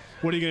 like...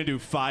 What are you going to do,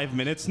 5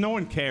 minutes? No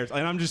one cares.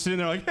 And I'm just sitting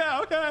there like,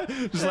 yeah,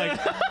 okay. Just like,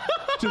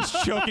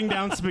 just choking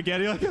down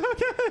spaghetti like,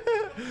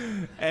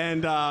 okay.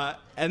 And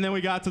then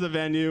we got to the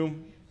venue.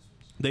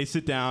 They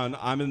sit down.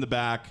 I'm in the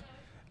back.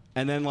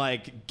 And then,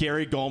 like,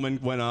 Gary Goldman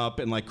went up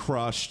and, like,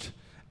 crushed.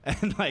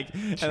 And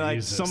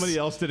somebody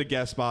else did a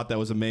guest spot that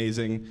was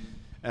amazing.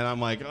 And I'm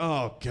like,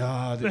 oh,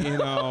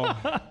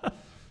 God,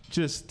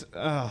 just,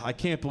 I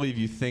can't believe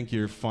you think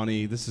you're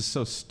funny. This is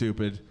so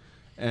stupid.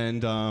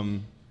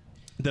 And,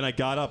 then I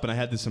got up and I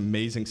had this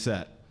amazing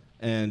set,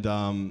 and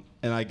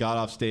I got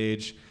off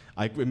stage.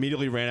 I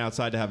immediately ran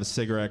outside to have a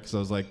cigarette because I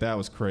was like, that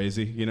was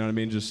crazy. You know what I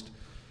mean? Just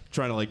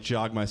trying to like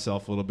jog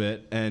myself a little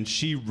bit. And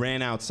she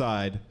ran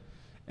outside,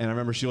 and I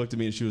remember she looked at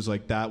me and she was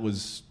like, that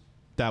was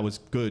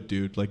good,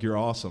 dude. Like, you're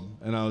awesome.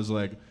 And I was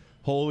like,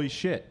 holy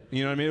shit.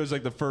 You know what I mean? It was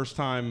like the first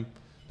time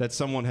that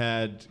someone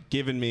had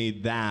given me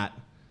that,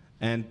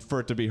 and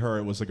for it to be her,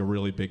 it was like a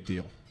really big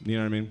deal. You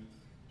know what I mean?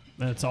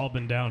 And it's all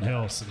been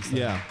downhill since then.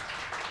 Yeah.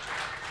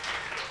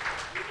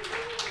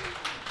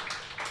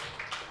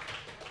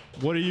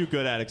 What are you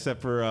good at except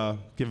for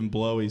giving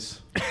blowies?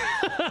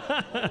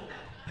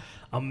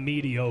 I'm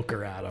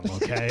mediocre at them,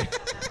 okay?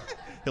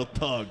 He'll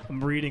tug.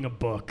 I'm reading a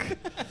book.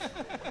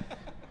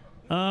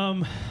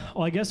 Well,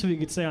 I guess we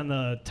could say on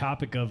the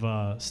topic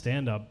of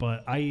stand-up,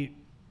 but I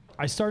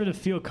started to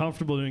feel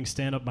comfortable doing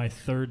stand-up my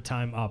third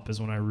time up is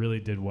when I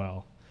really did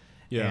well.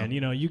 Yeah. And,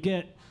 you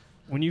get,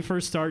 when you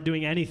first start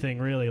doing anything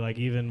really, like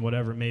even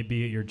whatever it may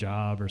be at your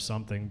job or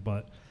something,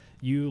 but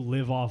you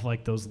live off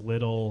like those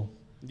little...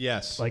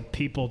 Yes. Like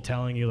people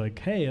telling you like,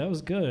 hey, that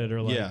was good,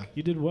 or like,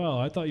 you did well.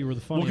 I thought you were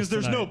the funniest. Well, because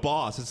there's tonight. no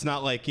boss. It's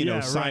not like,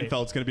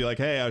 Seinfeld's going to be like,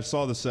 hey, I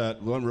saw the set.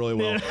 It went really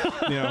well.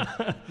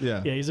 Yeah.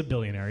 Yeah, he's a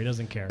billionaire. He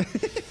doesn't care.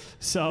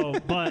 So,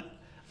 but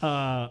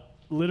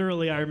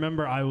literally, I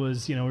remember I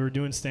was, we were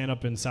doing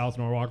stand-up in South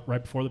Norwalk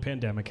right before the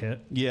pandemic hit.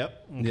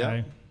 Yep.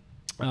 Okay.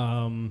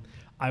 Yep.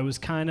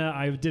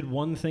 I did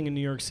one thing in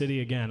New York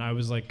City again. I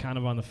was like kind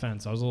of on the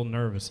fence. I was a little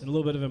nervous and a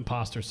little bit of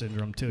imposter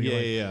syndrome too.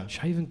 Yeah.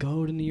 Should I even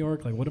go to New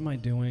York? Like, what am I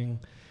doing?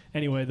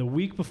 Anyway, the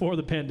week before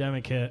the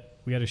pandemic hit,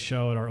 we had a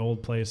show at our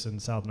old place in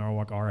South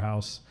Norwalk, our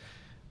house.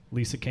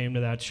 Lisa came to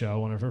that show.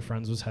 One of her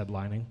friends was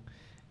headlining.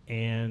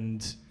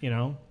 And,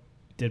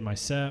 did my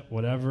set,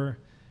 whatever,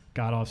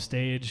 got off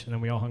stage, and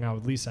then we all hung out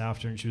with Lisa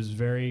after, and she was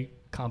very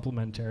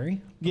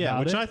complimentary. Yeah,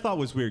 which I thought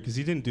was weird because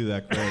he didn't do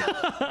that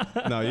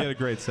great. No, you had a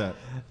great set.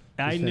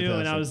 I knew, fantastic.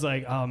 And I was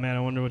like, oh, man,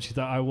 I wonder what she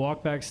thought. I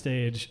walked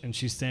backstage, and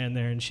she's standing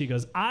there, and she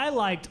goes, I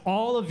liked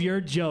all of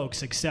your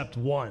jokes except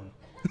one.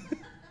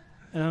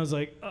 And I was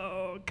like,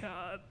 oh,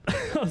 God.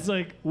 I was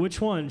like, which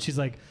one? She's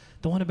like,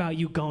 the one about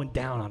you going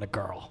down on a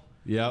girl.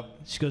 Yep.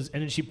 She goes,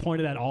 and then she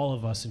pointed at all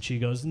of us, and she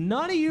goes,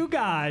 none of you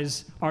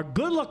guys are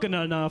good-looking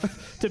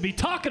enough to be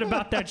talking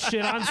about that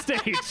shit on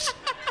stage.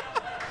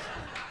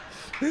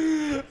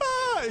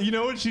 You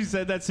know when she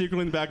said that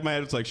secretly in the back of my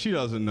head? It's like, she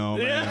doesn't know,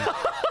 man. Yeah.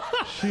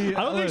 I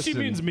don't think she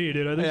means me,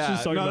 dude. I think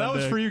she's talking about that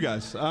was Nick. for you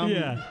guys.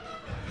 Yeah.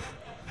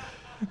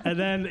 And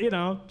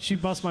then, she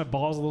busts my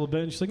balls a little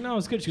bit, and she's like, no,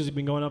 it's good. She goes, you've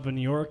been going up in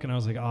New York? And I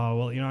was like, oh,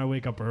 well, I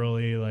wake up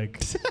early,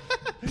 like...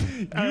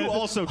 You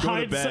also go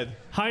to bed.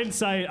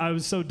 Hindsight, I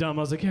was so dumb.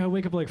 I was like, yeah, I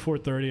wake up at like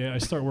 4:30. I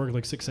start work at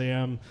like 6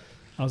 a.m.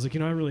 I was like, I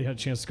haven't really had a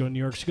chance to go to New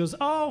York. She goes,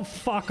 oh,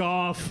 fuck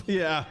off.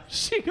 Yeah.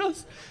 She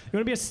goes, you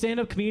want to be a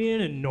stand-up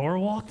comedian in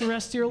Norwalk the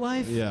rest of your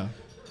life? Yeah.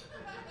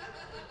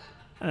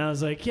 And I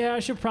was like, yeah, I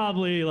should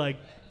probably like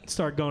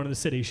start going to the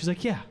city. She's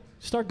like, yeah,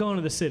 start going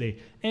to the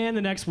city. And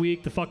the next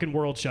week, the fucking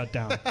world shut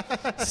down.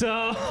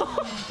 So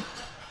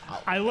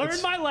I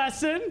learned my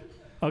lesson.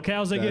 Okay,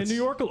 I was like, yeah, New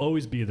York will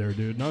always be there,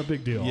 dude. Not a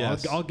big deal.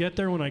 Yes. I'll get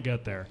there when I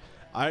get there.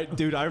 I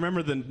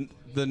remember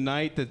the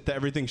night that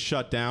everything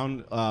shut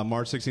down,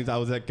 March 16th, I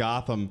was at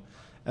Gotham,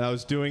 and I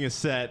was doing a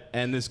set,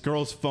 and this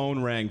girl's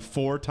phone rang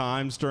 4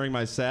 times during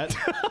my set.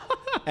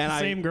 And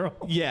Same girl.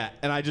 Yeah,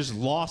 and I just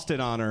lost it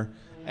on her.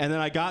 And then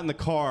I got in the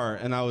car,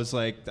 and I was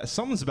like,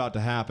 something's about to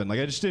happen. Like,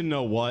 I just didn't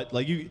know what.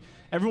 Like,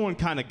 everyone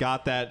kind of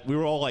got that. We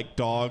were all like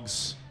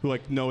dogs who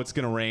like know it's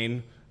going to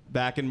rain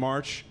back in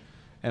March.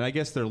 And I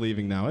guess they're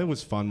leaving now. It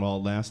was fun while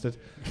it lasted.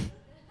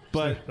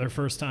 But Their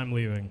first time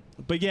leaving.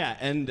 But yeah,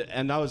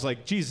 and I was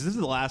like, Jesus, this is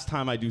the last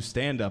time I do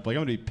stand-up. Like,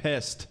 I'm going to be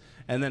pissed.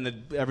 And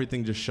then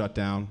everything just shut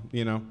down,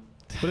 you know?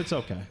 But it's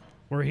okay.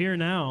 We're here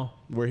now.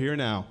 We're here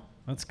now.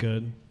 That's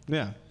good,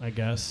 Yeah. I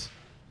guess.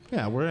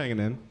 Yeah, we're hanging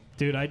in.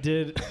 Dude, I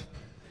did.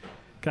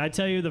 Can I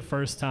tell you the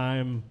first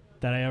time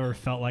that I ever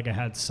felt like I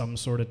had some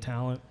sort of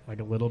talent, like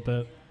a little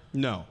bit?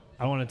 No.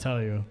 I want to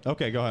tell you.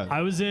 Okay, go ahead.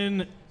 I was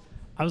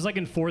like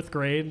in 4th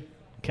grade,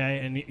 okay,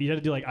 and you had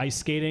to do like ice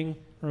skating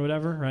or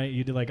whatever, right?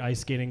 You did like ice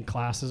skating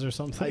classes or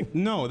something.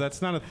 No,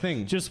 that's not a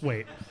thing. Just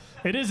wait.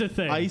 It is a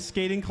thing. Ice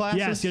skating classes?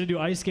 Yes, you had to do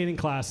ice skating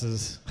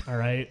classes, all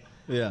right?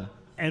 Yeah.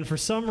 And for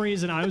some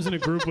reason, I was in a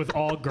group with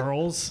all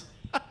girls,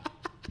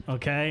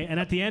 okay? And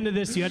at the end of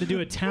this, you had to do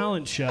a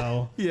talent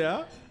show.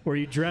 Yeah? Where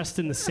you dressed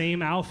in the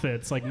same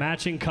outfits, like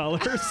matching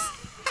colors,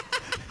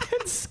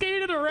 and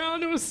skated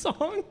around to a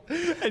song.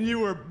 And you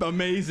were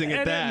amazing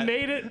at that. And it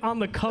made it on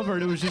the cover,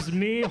 and it was just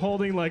me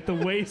holding like the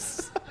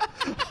waists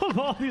of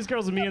all these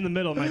girls and me in the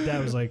middle. My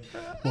dad was like,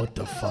 what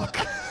the fuck?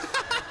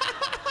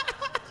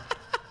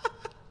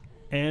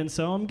 And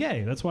so I'm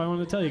gay. That's why I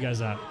wanted to tell you guys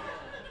that.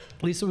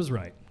 Lisa was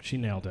right. She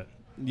nailed it.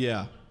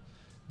 Yeah.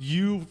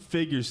 You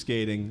figure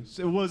skating.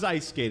 It was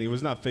ice skating. It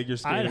was not figure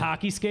skating. I had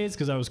hockey skates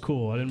because I was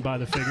cool. I didn't buy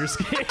the figure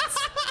skates.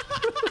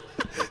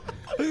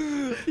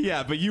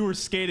 Yeah, but you were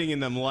skating in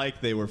them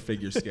like they were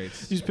figure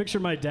skates. Just picture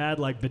my dad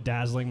like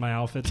bedazzling my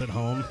outfits at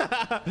home.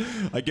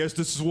 I guess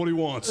this is what he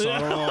wants. I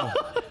don't know.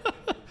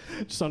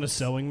 Just on a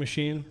sewing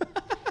machine.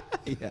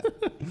 Yeah.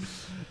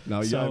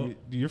 No, So-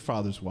 your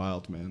father's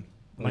wild, man.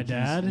 My Like,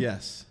 dad?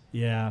 Yes.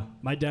 Yeah.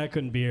 My dad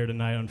couldn't be here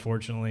tonight,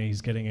 unfortunately.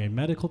 He's getting a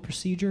medical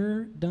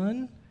procedure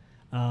done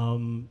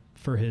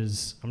for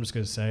his, I'm just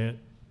going to say it,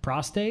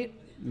 prostate.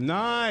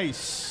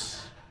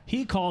 Nice.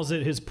 He calls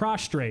it his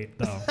prostrate,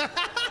 though.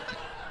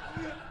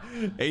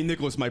 Hey,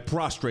 Nicholas, my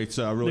prostrate's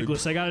really...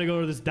 Nicholas, I got to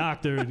go to this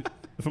doctor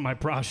for my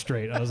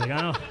prostrate. I was like,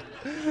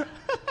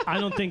 I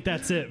don't think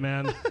that's it,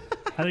 man.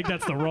 I think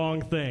that's the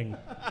wrong thing.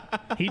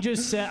 He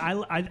just said,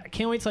 I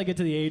can't wait till I get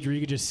to the age where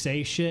you could just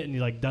say shit and he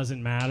like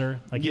doesn't matter.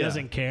 Like he Yeah.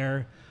 doesn't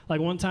care. Like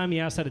one time he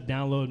asked how to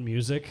download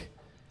music.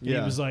 And Yeah.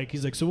 He was like,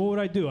 so what would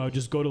I do? I would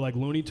just go to like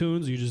Looney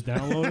Tunes. You just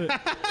download it.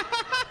 I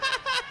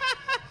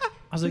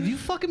was like, do you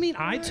fucking mean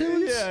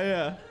iTunes?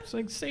 Yeah. It's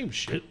like same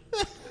shit.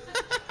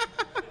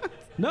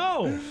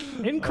 No,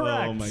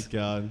 incorrect. Oh, my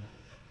God.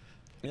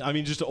 I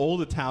mean, just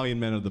old Italian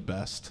men are the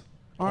best.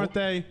 Aren't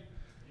they?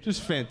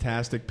 Just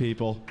fantastic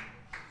people.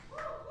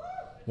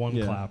 One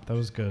Yeah. clap. That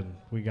was good.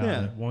 We got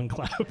Yeah. it. One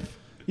clap.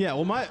 Yeah,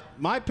 well,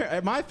 my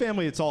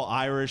family, it's all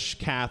Irish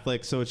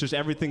Catholic, so it's just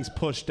everything's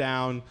pushed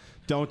down.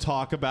 Don't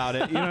talk about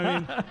it. You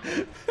know what I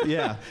mean?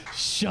 Yeah.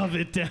 Shove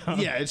it down.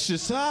 Yeah, it's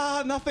just,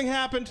 nothing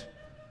happened.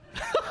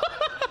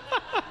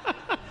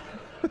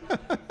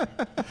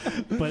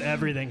 But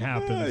everything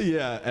happened.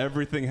 Yeah,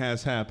 everything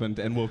has happened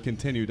and will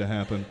continue to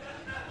happen.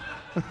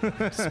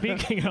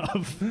 Speaking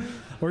of,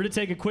 we're going to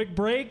take a quick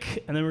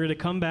break, and then we're going to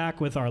come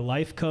back with our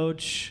life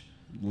coach.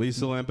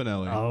 Lisa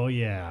Lampanelli. Oh,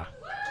 yeah.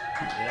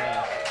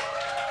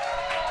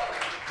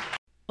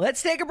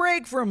 Let's take a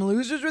break from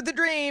Losers with a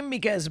Dream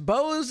because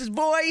Bo's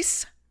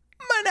voice,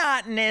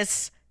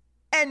 monotonous,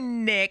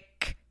 and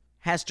Nick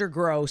has to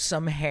grow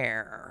some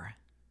hair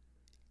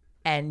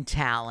and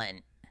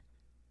talent.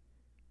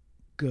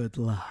 Good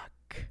luck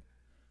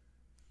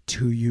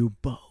to you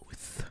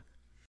both.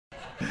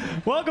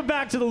 Welcome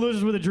back to the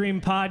Losers with a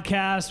Dream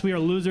podcast. We are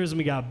losers, and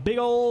we got big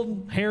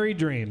old hairy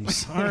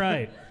dreams. All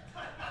right.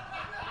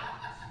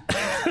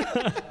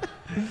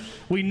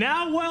 We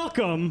now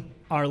welcome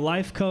our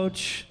life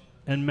coach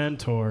and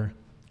mentor,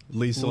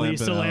 Lisa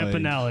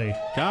Lampanelli.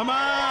 Come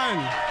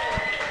on!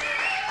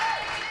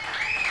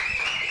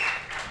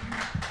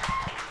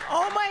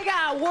 Oh my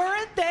God,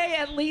 weren't they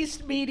at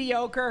least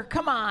mediocre?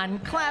 Come on,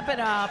 clap it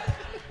up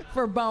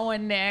for Bo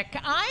and Nick.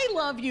 I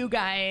love you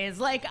guys.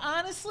 Like,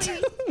 honestly,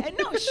 and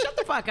no, shut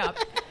the fuck up.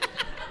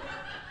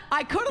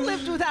 I could have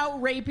lived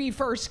without rapey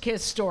first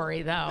kiss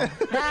story, though.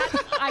 That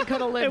I could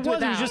have lived It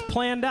without. wasn't just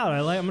planned out.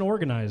 I'm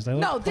organized. I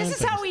like No, to plan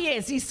this is how things. he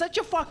is. He's such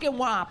a fucking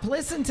wop.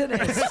 Listen to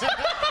this.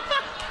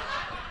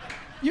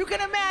 You can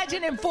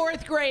imagine in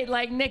 4th grade,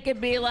 like, Nick would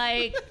be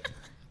like,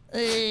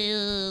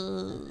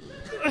 I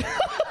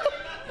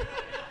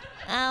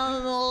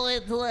don't know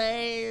what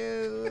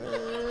like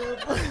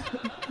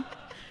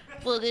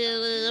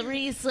fucking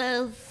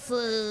recess.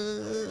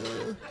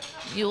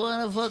 You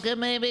wanna fucking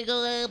maybe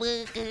go? you're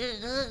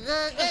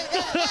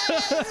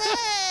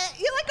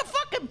like a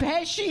fucking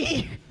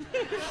Pesci.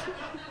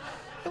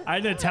 I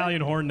had an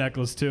Italian horn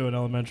necklace, too, in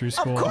elementary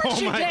school. Of course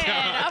you did.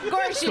 Of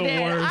course you The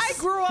did. worst. I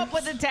grew up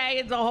with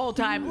Italians the whole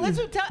time.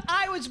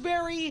 I was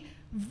very,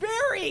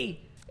 very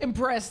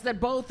impressed that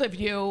both of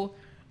you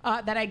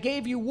that I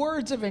gave you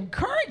words of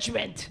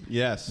encouragement.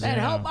 Yes. That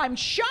Yeah. helped. I'm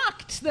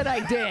shocked that I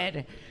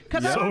did.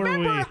 Because So I are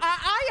remember, we.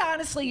 I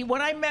honestly,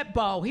 when I met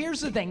Bo,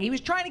 here's the thing. He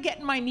was trying to get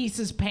in my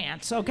niece's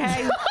pants,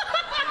 okay?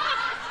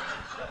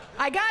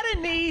 I got a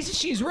niece.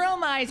 She's real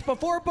nice.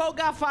 Before Bo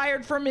got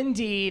fired from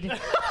Indeed,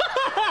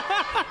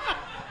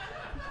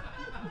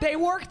 they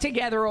work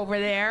together over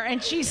there.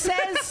 And she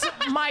says,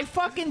 my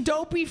fucking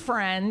dopey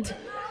friend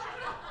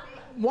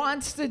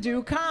wants to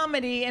do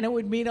comedy, and it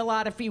would mean a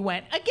lot if he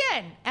went.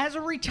 Again, as a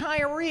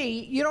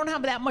retiree, you don't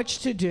have that much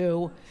to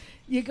do.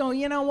 You go,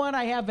 you know what?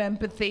 I have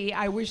empathy.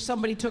 I wish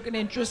somebody took an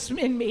interest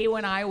in me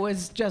when I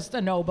was just a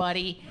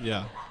nobody.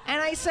 Yeah.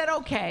 And I said,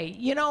 okay,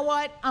 you know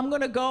what? I'm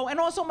going to go. And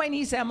also my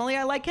niece, Emily,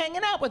 I like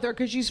hanging out with her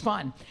because she's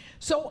fun.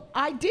 So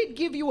I did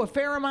give you a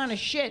fair amount of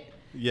shit.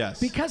 Yes.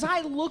 Because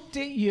I looked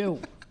at you.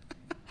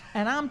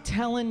 And I'm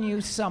telling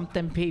you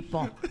something,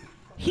 people.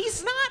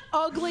 He's not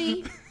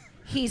ugly.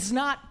 He's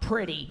not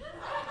pretty.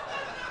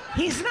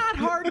 He's not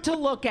hard to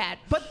look at.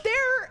 But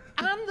there,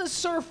 on the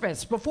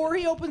surface, before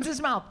he opens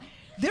his mouth,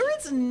 there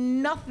is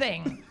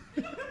nothing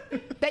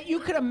that you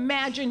could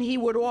imagine he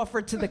would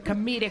offer to the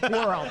comedic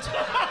world.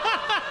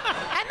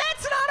 And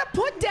that's not a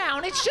put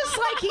down. It's just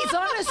like he's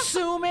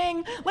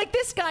unassuming. Like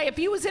this guy, if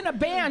he was in a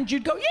band,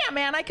 you'd go, yeah,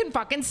 man, I can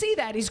fucking see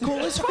that. He's cool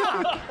as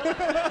fuck.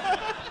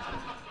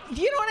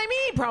 You know what I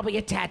mean? Probably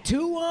a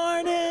tattoo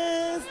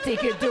artist. He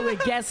could do a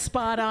guest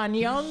spot on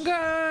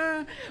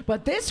Younger.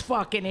 But this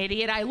fucking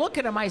idiot, I look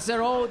at him, I said,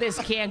 oh, this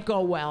can't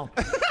go well.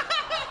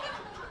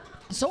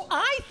 So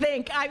I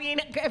think, I mean,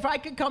 if I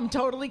could come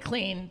totally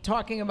clean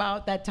talking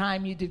about that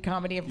time you did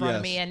comedy in front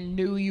of me and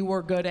knew you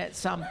were good at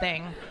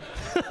something,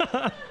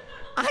 I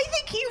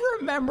think he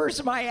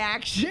remembers my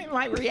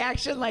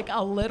reaction like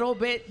a little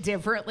bit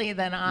differently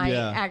than I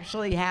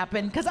actually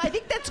happened. Because I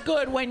think that's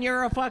good when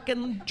you're a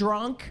fucking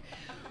drunk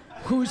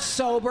who's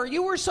sober.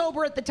 You were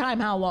sober at the time,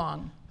 how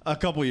long? A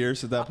couple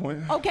years at that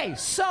point. Okay,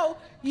 so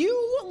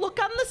you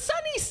look on the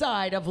sunny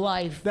side of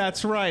life.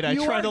 That's right. I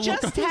You try are to look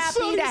just on the happy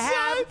sunny to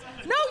have. side.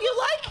 No,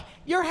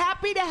 you're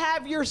happy to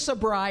have your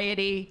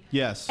sobriety.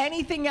 Yes.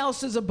 Anything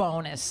else is a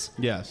bonus.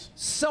 Yes.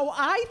 So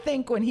I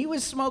think when he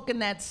was smoking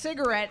that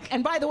cigarette,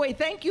 and by the way,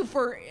 thank you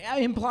for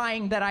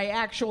implying that I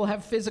actually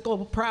have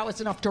physical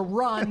prowess enough to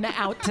run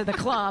out to the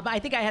club. I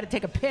think I had to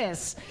take a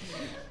piss.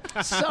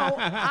 So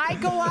I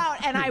go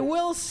out, and I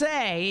will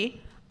say,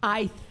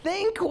 I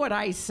think what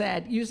I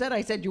said, you said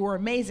I said you were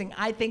amazing.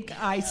 I think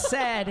I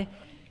said,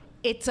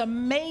 it's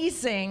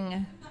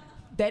amazing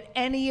that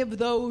any of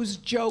those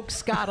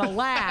jokes got a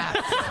laugh.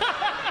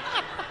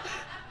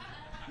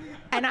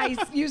 And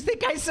you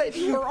think I said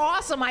you were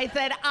awesome. I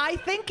said, I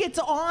think it's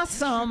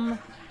awesome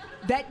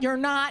that you're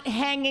not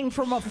hanging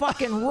from a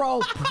fucking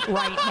rope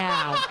right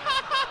now.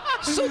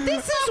 So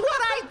this is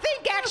what I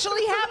think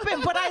actually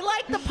happened, but I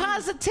like the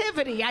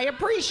positivity. I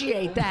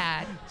appreciate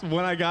that.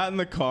 When I got in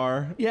the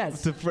car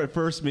to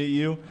first meet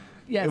you,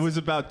 it was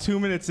about 2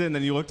 minutes in,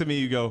 then you looked at me,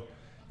 you go,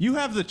 you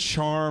have the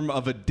charm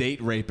of a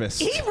date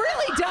rapist. He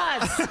really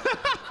does.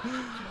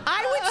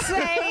 I would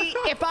say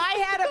if I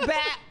had a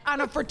bet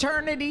on a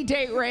fraternity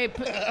date rape,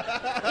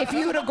 if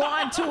you would have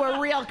gone to a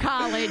real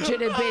college,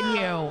 it'd have been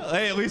you.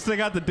 Hey, at least I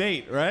got the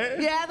date, right?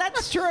 Yeah,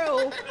 that's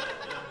true.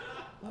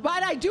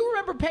 But I do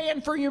remember paying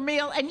for your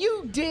meal, and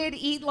you did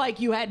eat like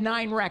you had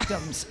 9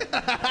 rectums.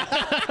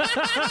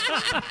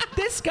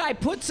 This guy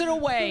puts it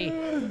away.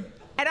 And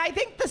I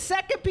think the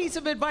second piece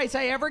of advice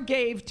I ever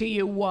gave to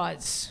you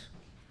was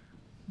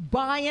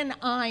buy an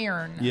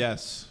iron.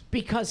 Yes.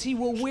 Because he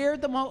will wear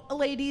the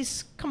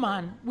ladies, come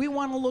on, we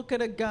want to look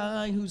at a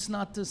guy who's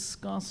not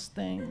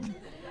disgusting.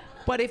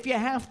 But if you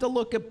have to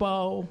look at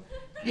Bo,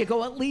 you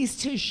go, at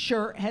least his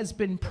shirt has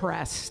been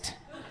pressed.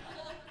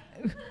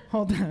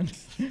 Hold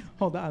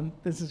on.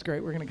 This is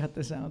great. We're going to cut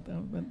this out,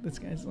 though. But this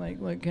guy's like,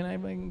 look, can I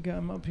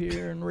come up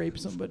here and rape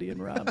somebody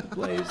and rob the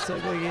place?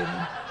 Like,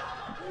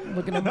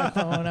 looking at my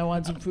phone. I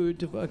want some food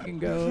to fucking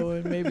go,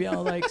 and maybe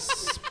I'll, like,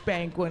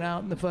 spank one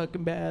out in the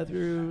fucking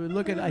bathroom.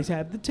 Look at, I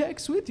have the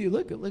text with you.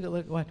 Look,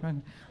 what?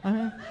 Fucking,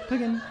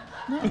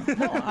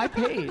 no, I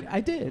paid. I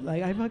did.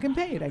 Like, I fucking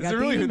paid. I got the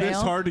email. Is it really this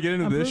hard to get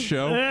into this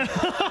show?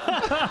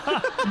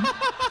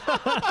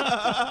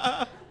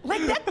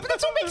 Like,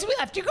 that's what makes me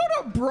laugh. You go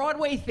to a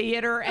Broadway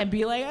theater and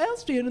be like, I'll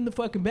stand in the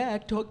fucking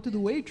back, talk to the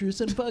waitress,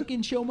 and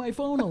fucking show my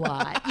phone a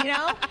lot, you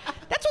know?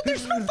 That's what,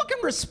 there's no fucking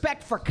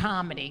respect for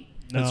comedy.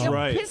 That's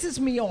right. It pisses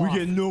me off. We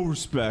get no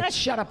respect.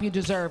 Shut up, you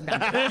deserve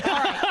none. All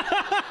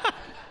right.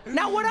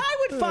 Now, what I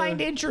would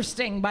find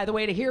interesting, by the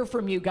way, to hear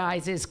from you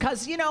guys is,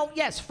 because, you know,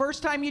 yes,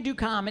 first time you do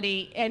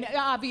comedy, and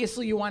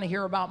obviously you want to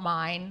hear about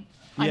mine.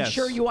 I'm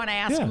sure you want to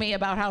ask me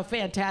about how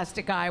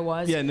fantastic I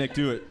was. Yeah, Nick,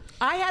 do it.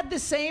 I had the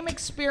same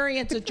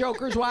experience at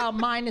Joker's Wild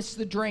minus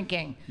the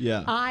drinking.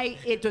 Yeah.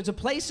 It was a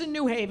place in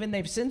New Haven.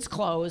 They've since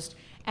closed.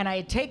 And I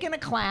had taken a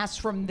class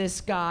from this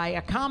guy,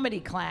 a comedy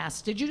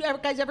class. Did you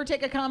guys ever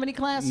take a comedy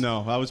class?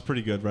 No, I was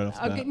pretty good right off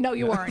the bat. No,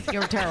 you weren't. You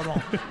were terrible.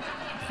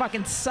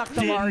 Fucking sucked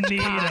the large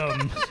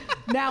cock.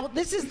 Now,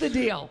 this is the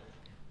deal.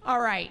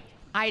 All right.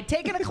 I had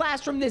taken a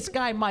class from this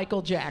guy,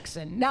 Michael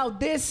Jackson. Now,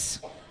 this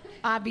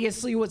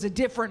obviously was a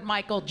different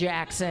Michael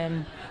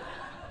Jackson.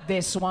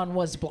 This one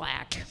was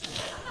black.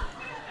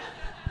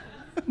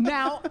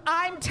 Now,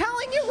 I'm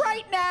telling you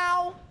right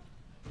now,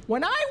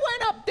 when I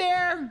went up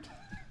there,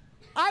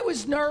 I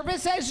was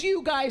nervous, as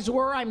you guys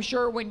were, I'm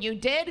sure, when you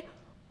did.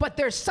 But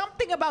there's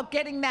something about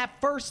getting that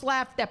first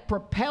laugh that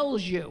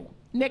propels you.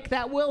 Nick,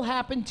 that will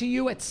happen to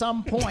you at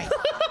some point.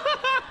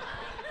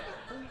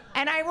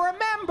 And I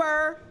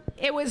remember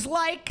it was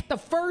like the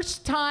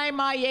first time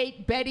I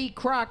ate Betty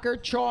Crocker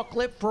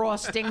chocolate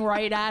frosting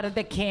right out of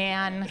the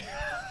can.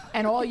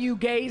 And all you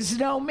gays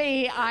know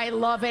me, I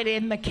love it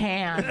in the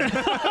can.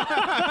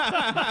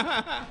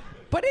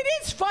 But it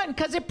is fun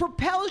because it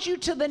propels you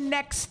to the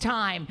next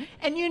time.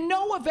 And you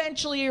know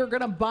eventually you're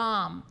going to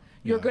bomb.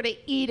 You're going to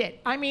eat it.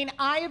 I mean,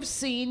 I have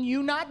seen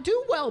you not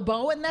do well,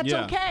 Bo, and that's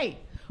okay.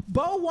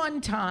 Bo,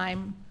 one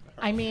time,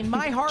 I mean,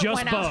 my heart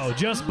went out.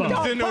 Just Bo.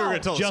 I didn't know you were going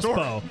to tell the Just story.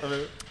 Bo.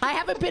 I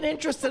haven't been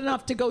interested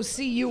enough to go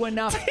see you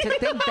enough to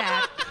think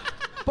that.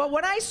 But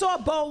when I saw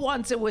Bo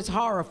once, it was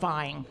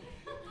horrifying.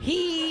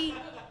 He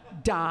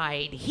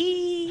died.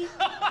 He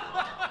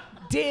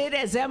did,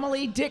 as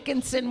Emily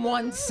Dickinson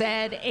once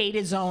said, ate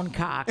his own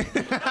cock.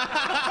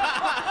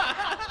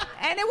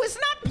 And it was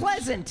not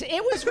pleasant.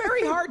 It was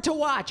very hard to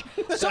watch.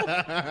 So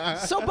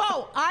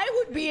Bo, I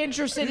would be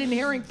interested in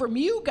hearing from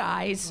you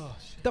guys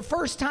the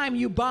first time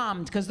you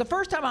bombed, because the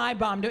first time I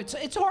bombed,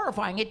 it's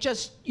horrifying. It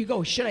just, you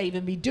go, should I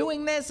even be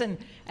doing this? And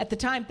at the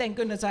time, thank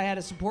goodness I had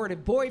a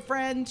supportive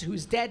boyfriend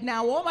who's dead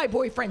now. All my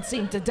boyfriends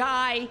seem to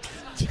die,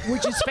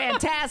 which is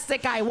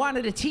fantastic. I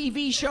wanted a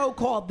TV show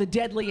called The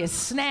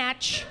Deadliest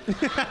Snatch. They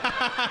would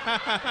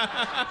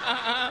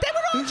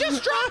all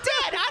just drop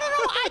dead. I don't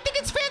know. I think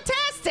it's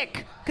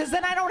fantastic, because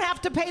then I don't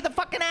have to pay the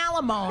fucking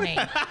alimony.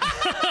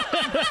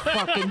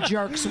 Fucking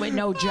jerks with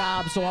no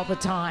jobs all the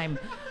time.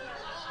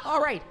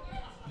 All right.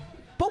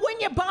 But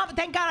when you bomb,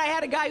 thank God I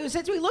had a guy who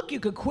said to me, look,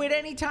 you could quit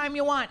anytime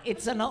you want.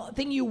 It's a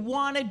thing you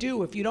want to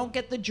do. If you don't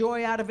get the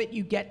joy out of it,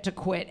 you get to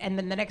quit. And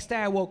then the next day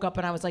I woke up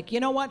and I was like, you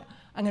know what?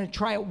 I'm going to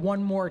try it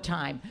one more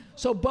time.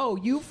 So, Bo,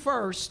 you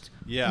first.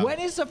 Yeah. When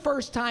is the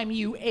first time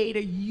you ate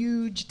a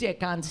huge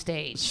dick on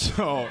stage?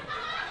 So,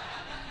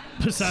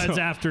 Besides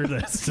after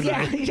this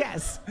tonight. Yeah,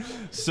 yes.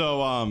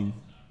 so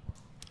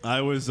I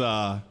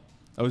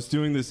was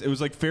doing this. It was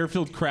like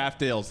Fairfield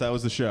Craft Ales. That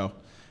was the show.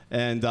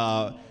 And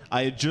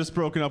I had just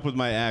broken up with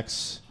my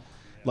ex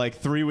like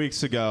 3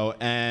 weeks ago.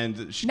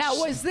 And Now,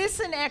 was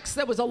this an ex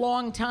that was a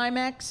long time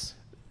ex?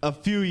 a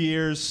few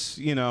years,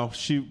 you know,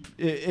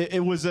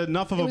 it was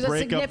enough of a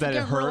breakup that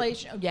it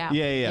hurt.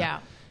 Yeah.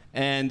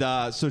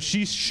 And so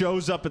she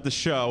shows up at the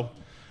show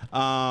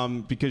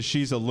because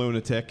she's a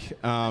lunatic.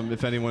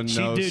 If anyone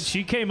knows,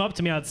 She came up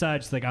to me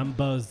outside. She's like, "I'm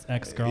Bo's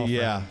ex-girlfriend."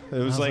 Yeah, it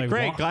was like,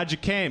 great, "Wow." glad you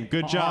came.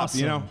 Good job, Awesome.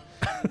 you know.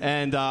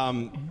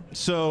 And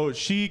so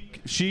she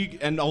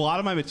and a lot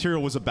of my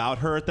material was about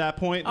her at that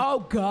point. Oh,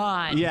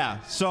 God.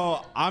 Yeah.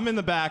 So I'm in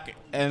the back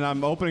and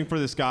I'm opening for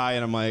this guy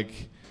and I'm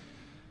like,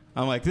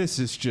 this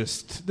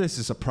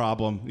is a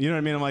problem. You know what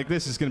I mean? I'm like,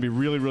 this is going to be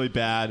really, really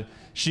bad.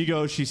 She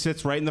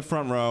sits right in the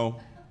front row.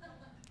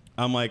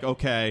 I'm like,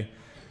 okay,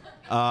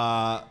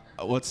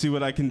 let's see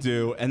what I can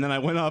do. And then I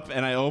went up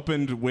and I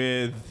opened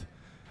with,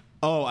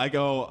 I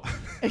go,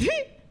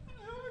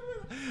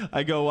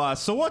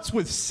 so what's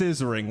with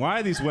scissoring?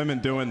 Why are these women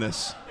doing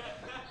this?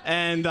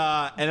 And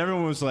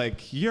everyone was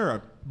like, you're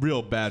a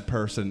real bad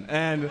person.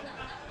 And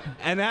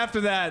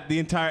after that,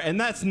 and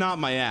that's not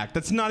my act.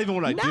 That's not even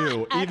what I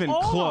do, even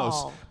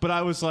close. But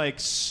I was like,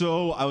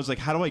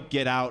 how do I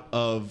get out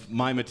of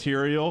my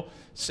material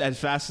as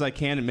fast as I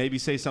can and maybe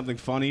say something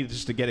funny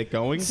just to get it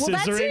going? Well,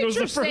 that's Scissoring was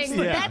the first interesting.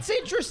 thing. Yeah. That's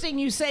interesting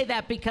you say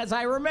that, because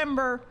I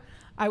remember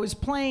I was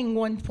playing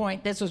one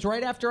point. This was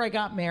right after I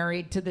got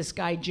married to this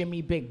guy,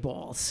 Jimmy Big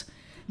Balls.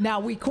 Now,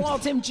 we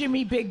called him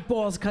Jimmy Big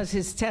Balls because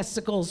his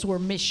testicles were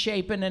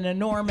misshapen and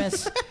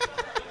enormous.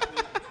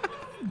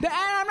 And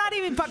I'm not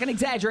even fucking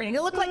exaggerating.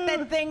 It looked like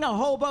that thing a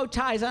hobo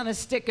ties on a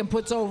stick and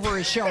puts over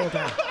his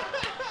shoulder.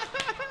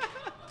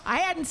 I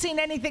hadn't seen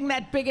anything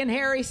that big and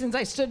hairy since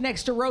I stood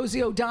next to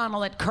Rosie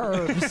O'Donnell at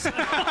Curves.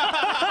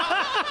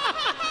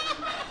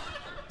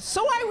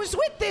 So I was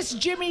with this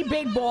Jimmy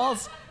Big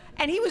Balls,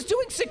 and he was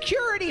doing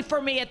security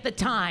for me at the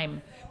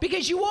time.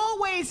 Because you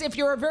always, if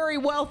you're a very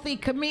wealthy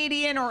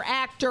comedian or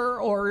actor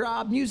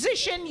or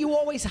musician, you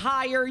always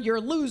hire your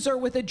loser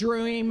with a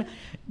dream,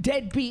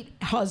 deadbeat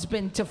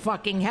husband to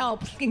fucking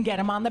help and get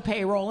him on the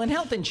payroll and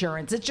health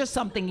insurance. It's just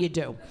something you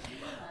do.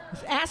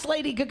 Ask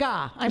Lady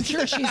Gaga. I'm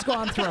sure she's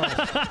gone through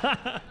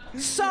it.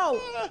 So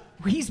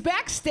he's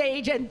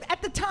backstage, and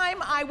at the time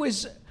I'll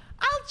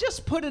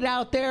just put it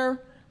out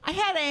there, I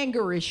had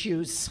anger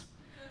issues.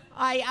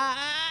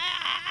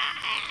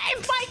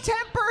 If my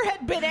temper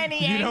had been any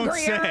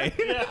angrier, if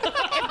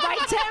my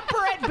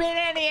temper had been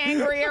any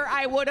angrier,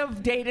 I would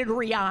have dated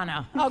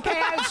Rihanna.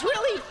 Okay, I was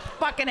really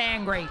fucking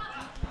angry.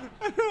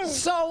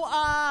 So,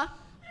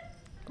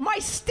 my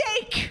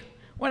steak,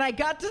 when I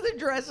got to the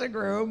dressing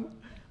room,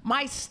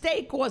 my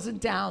steak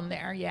wasn't down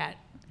there yet.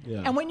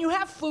 Yeah. And when you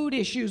have food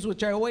issues,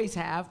 which I always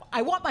have,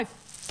 I want my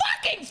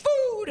fucking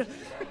food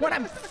when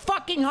I'm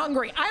fucking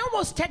hungry. I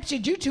almost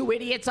texted you two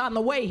idiots on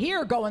the way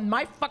here going,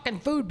 my fucking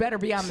food better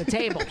be on the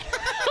table.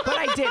 But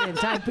I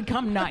didn't. I've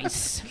become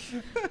nice.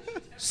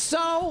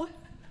 So,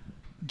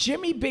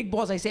 Jimmy Big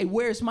Balls, I say,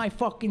 where's my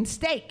fucking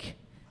steak?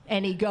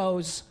 And he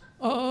goes,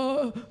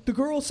 the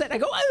girl said, I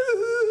go,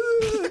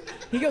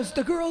 he goes,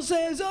 the girl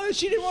says,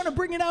 she didn't want to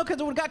bring it out because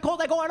it would have got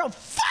cold. I go, I don't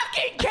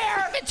fucking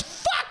care if it's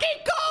fucking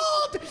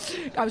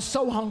cold. I was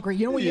so hungry.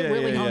 You know when you're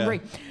really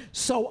hungry?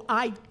 So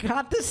I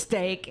got the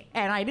steak,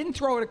 and I didn't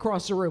throw it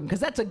across the room, because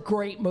that's a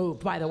great move,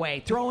 by the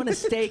way. Throwing a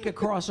steak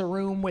across a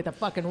room with a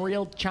fucking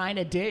real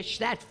China dish,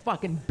 that's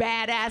fucking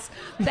badass.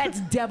 That's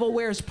Devil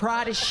Wears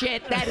Prada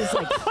shit. That is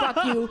like,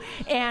 fuck you,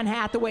 Anne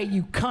Hathaway,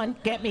 you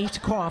cunt, get me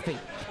coffee.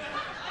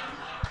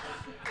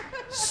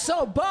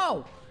 So,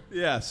 Bo.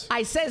 Yes.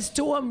 I says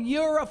to him,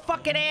 you're a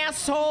fucking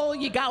asshole.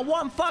 You got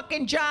one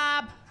fucking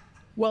job.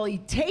 Well, he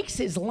takes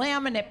his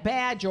laminate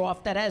badge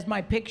off that has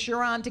my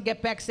picture on to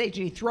get backstage,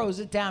 and he throws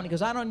it down. He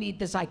goes, I don't need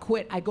this. I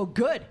quit. I go,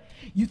 good.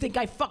 You think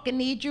I fucking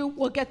need you?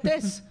 Well, get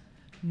this.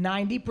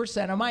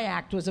 90% of my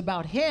act was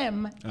about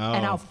him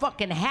and how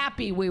fucking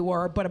happy we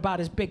were, but about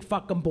his big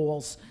fucking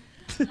balls.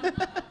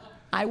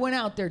 I went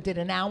out there, did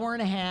an hour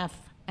and a half,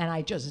 and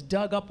I just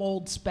dug up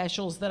old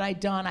specials that I'd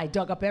done. I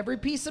dug up every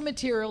piece of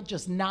material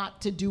just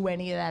not to do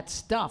any of that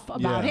stuff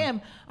about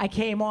him. I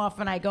came off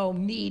and I go,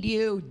 need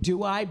you,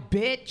 do I,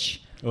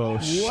 bitch? Oh,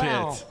 well,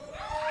 shit.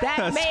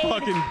 That's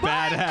fucking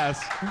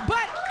badass.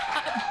 But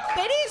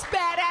it is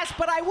badass,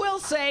 but I will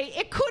say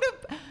it could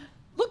have,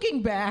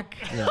 looking back,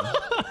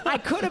 I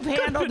could have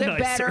handled it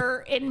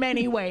better in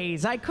many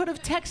ways. I could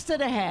have texted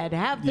ahead,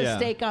 have the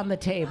steak on the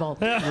table.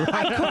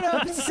 I could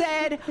have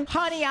said,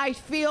 honey, I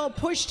feel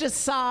pushed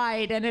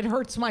aside and it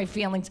hurts my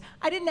feelings.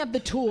 I didn't have the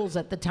tools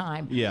at the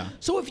time. Yeah.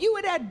 So if you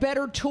had had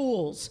better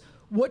tools,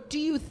 what do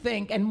you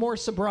think, and more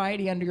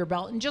sobriety under your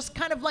belt, and just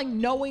kind of like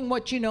knowing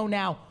what you know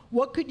now,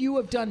 what could you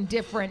have done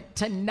different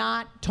to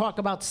not talk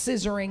about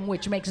scissoring,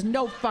 which makes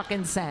no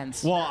fucking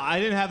sense? Well, I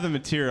didn't have the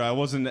material. I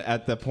wasn't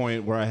at the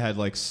point where I had,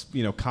 like,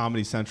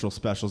 Comedy Central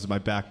specials in my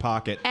back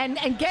pocket. And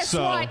guess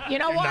what? You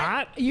know what?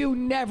 Not? You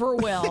never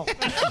will.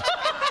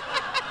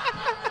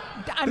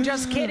 I'm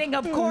just kidding.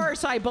 Of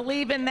course, I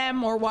believe in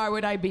them, or why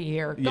would I be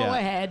here? Go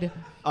ahead.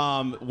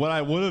 What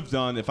I would have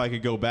done if I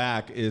could go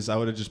back is I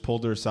would have just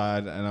pulled her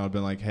aside and I would have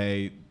been like,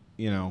 hey,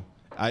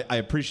 I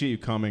appreciate you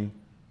coming.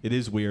 It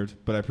is weird,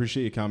 but I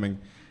appreciate you coming.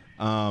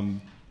 I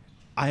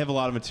have a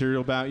lot of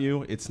material about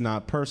you. It's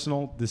not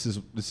personal. This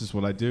is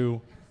what I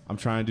do. I'm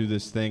trying to do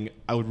this thing.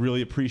 I would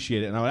really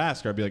appreciate it. And I would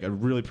ask her, I'd be like,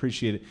 I'd really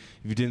appreciate it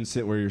if you didn't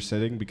sit where you're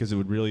sitting, because it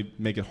would really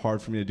make it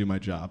hard for me to do my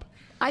job.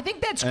 I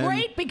think that's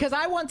great, because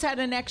I once had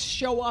an ex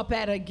show up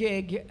at a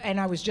gig, and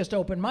I was just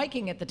open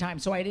micing at the time,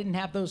 so I didn't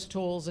have those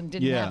tools and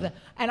didn't have the.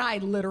 And I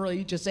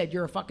literally just said,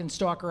 "You're a fucking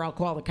stalker. I'll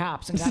call the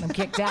cops," and got him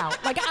kicked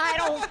out. Like, I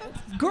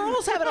don't.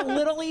 Girls have it a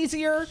little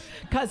easier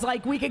because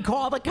like we could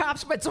call the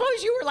cops, but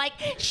suppose you were like,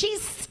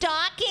 "She's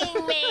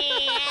stalking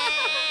me."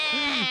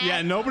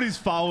 Yeah, nobody's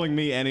following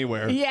me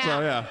anywhere. Yeah.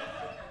 So, yeah.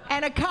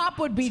 And a cop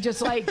would be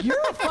just like,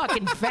 "You're a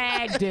fucking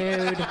fag,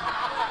 dude."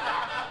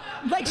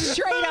 Like,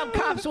 straight up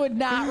cops would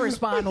not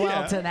respond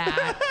well to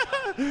that.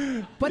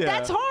 But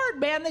that's hard,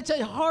 man. That's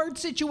a hard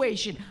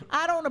situation.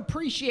 I don't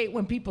appreciate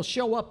when people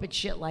show up at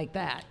shit like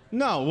that.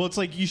 No, well, it's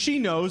like she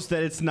knows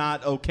that it's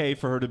not okay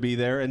for her to be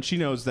there, and she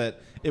knows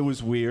that it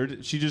was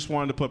weird. She just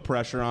wanted to put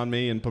pressure on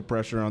me and put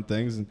pressure on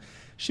things, and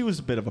she was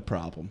a bit of a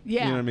problem.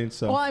 Yeah. You know what I mean?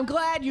 So. Well, I'm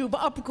glad you've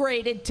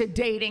upgraded to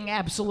dating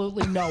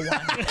absolutely no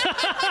one.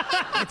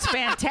 It's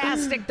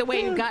fantastic the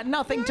way you've got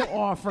nothing to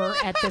offer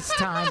at this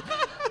time.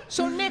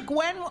 So, Nick,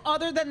 when,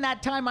 other than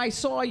that time I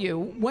saw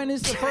you, when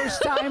is the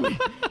first time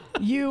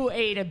you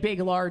ate a big,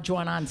 large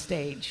one on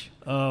stage?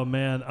 Oh,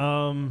 man.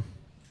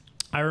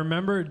 I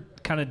remember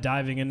kind of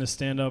diving into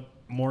stand-up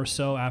more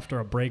so after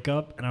a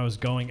breakup, and I was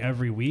going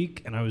every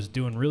week, and I was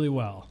doing really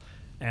well.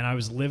 And I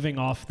was living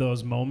off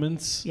those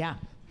moments. Yeah.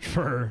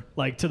 For,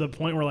 like, to the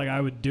point where, like, I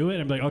would do it,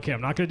 and I'd be like, okay,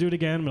 I'm not going to do it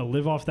again. I'm going to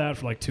live off that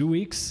for, like, 2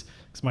 weeks.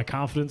 Because my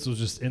confidence was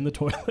just in the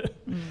toilet.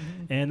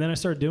 And then I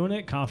started doing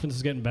it. Confidence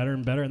was getting better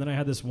and better. And then I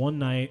had this one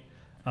night.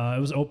 It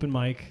was open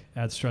mic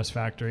at Stress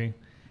Factory.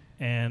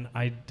 And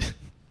I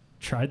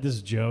tried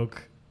this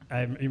joke.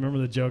 You remember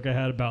the joke I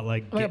had about,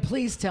 like...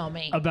 Please tell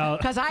me.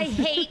 Because I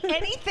hate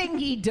anything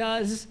he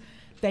does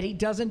that he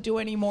doesn't do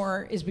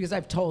anymore is because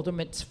I've told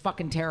him it's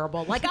fucking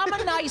terrible. Like, I'm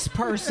a nice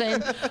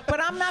person,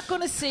 but I'm not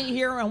going to sit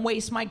here and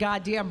waste my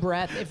goddamn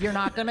breath if you're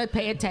not going to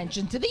pay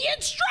attention to the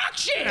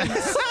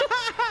instructions.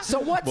 So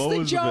what's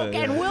the joke?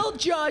 And we'll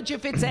judge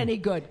if it's any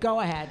good. Go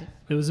ahead.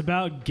 It was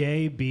about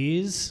gay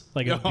bees.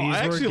 Like, if bees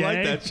I were actually gay.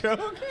 like that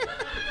joke.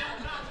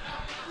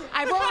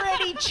 I've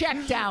already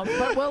checked out,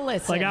 but we'll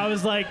listen. Like, I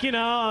was like,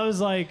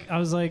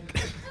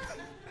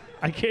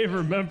 I can't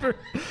remember.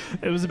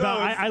 It was about,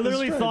 I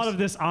literally thought of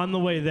this on the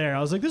way there.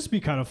 I was like, this would be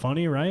kind of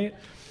funny, right?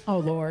 Oh,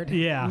 Lord.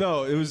 Yeah.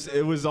 No, it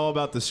was all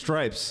about the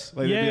stripes.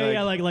 Like,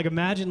 Yeah, like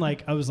imagine,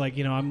 like, I was like,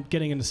 I'm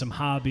getting into some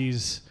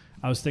hobbies.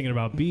 I was thinking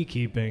about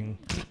beekeeping,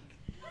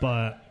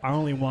 but I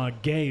only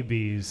want gay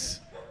bees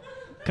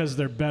because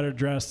they're better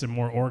dressed and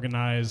more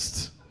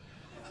organized.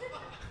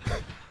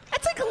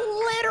 That's like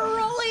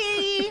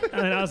literally.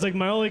 And I was like,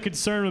 my only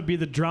concern would be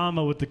the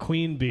drama with the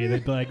queen bee.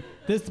 They'd be like,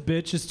 this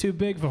bitch is too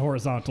big for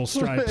horizontal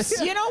stripes.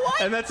 You know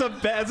what? And that's a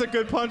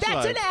good punchline.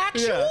 That's an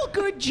actual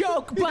good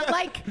joke, but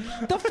like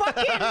the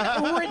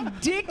fucking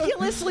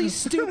ridiculously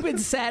stupid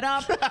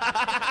setup.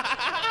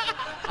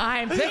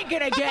 I'm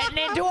thinking of getting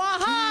into a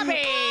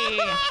hobby.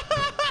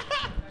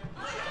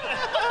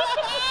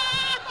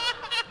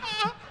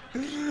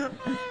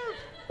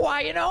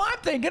 Why, I'm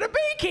thinking of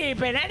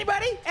beekeeping.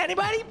 Anybody?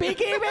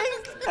 Beekeeping?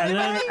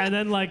 Anybody? And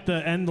then like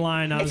the end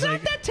line, I was It's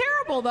like, not that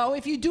terrible though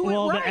if you do it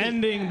right.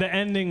 the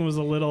ending was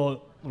a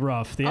little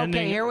rough.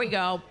 Okay, here we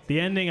go. The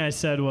ending I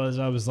said was,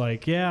 I was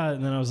like, yeah,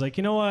 and then I was like,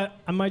 you know what?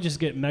 I might just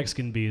get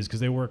Mexican bees because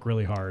they work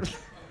really hard.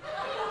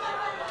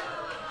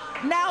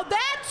 Now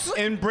that's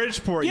In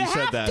Bridgeport, you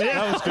said have that. to-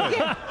 That was good.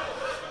 Yeah.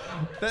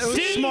 That was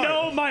Didn't smart.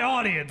 know my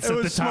audience It at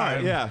was the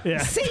smart, time. yeah.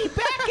 See,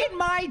 back in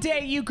my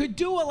day, you could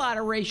do a lot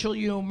of racial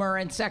humor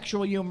and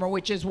sexual humor,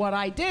 which is what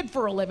I did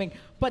for a living.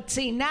 But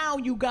see, now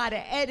you got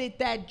to edit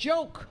that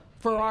joke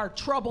for our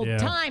troubled Yeah.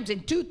 times.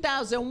 In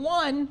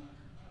 2001,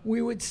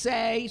 we would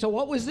say, so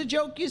what was the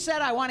joke you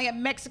said? I want to get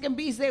Mexican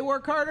bees, they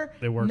work harder?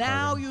 They work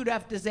now harder. you'd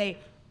have to say,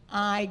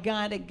 I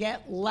got to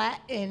get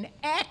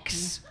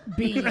Latinx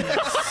bees.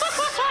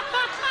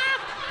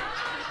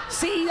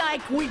 See,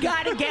 like, we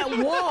got to get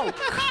woke.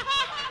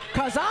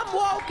 Because I'm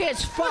woke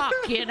as fuck,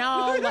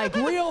 like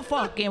real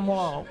fucking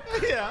woke.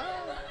 Yeah.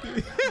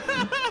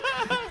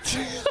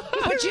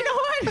 But you know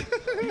what?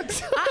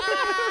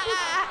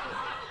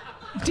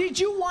 Did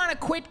you want to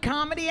quit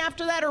comedy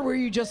after that, or were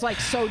you just like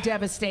so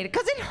devastated?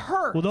 Because it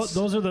hurts. Well,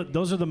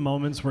 those are the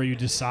moments where you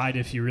decide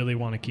if you really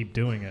want to keep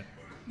doing it.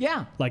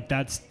 Yeah. Like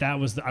I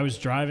was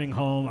driving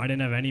home. I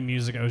didn't have any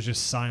music. I was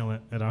just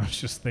silent, and I was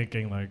just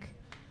thinking like,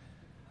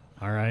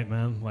 all right,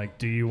 man. Like,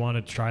 do you want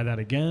to try that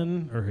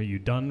again, or are you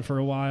done for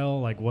a while?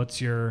 Like, what's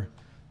your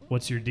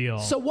deal?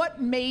 So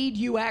what made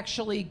you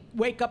actually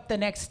wake up the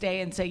next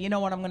day and say, you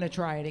know what, I'm going to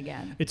try it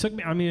again? It took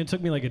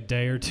me like a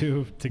day or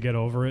two to get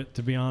over it,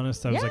 to be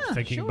honest. I was like Yeah,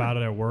 thinking sure. about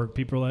it at work.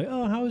 People were like,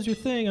 "Oh, how was your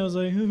thing?" I was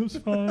like, "It was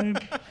fine."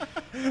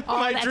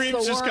 My that's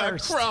dreams the just got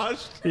worst.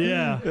 crushed.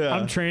 Yeah. Yeah.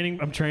 I'm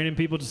training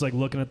people just like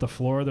looking at the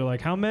floor. They're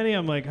like, "How many?"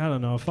 I'm like, "I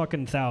don't know,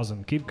 fucking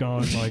 1,000. Keep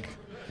going." Like,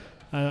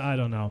 I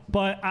don't know.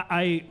 But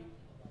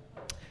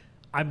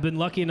I've been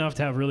lucky enough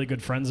to have really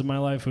good friends in my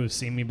life who have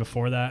seen me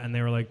before that, and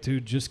they were like,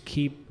 "Dude, just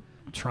keep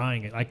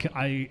trying it."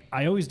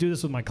 I always do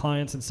this with my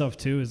clients and stuff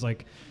too. Is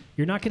like,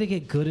 you're not gonna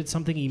get good at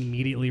something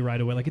immediately right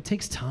away. Like, it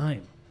takes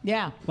time.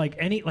 Yeah. Like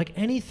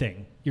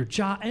anything, your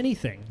job,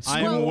 anything.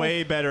 I'm Well-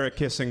 way better at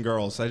kissing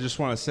girls. I just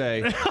want to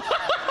say.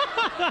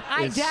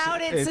 I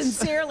doubt it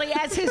sincerely.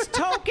 As his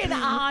token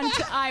aunt,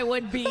 I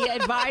would be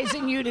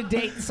advising you to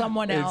date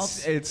someone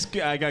else.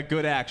 I got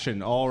good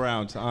action all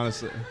around,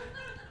 honestly.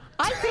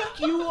 I think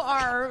you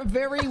are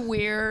very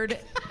weird, and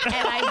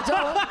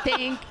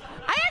I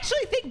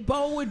actually think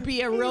Bo would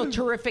be a real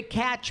terrific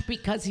catch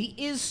because he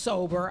is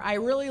sober. I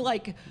really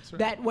like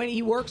that when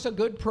he works a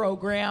good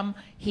program,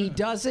 he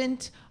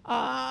doesn't,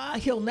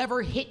 he'll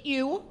never hit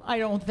you, I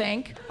don't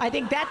think. I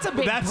think that's a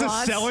big That's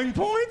plus. a selling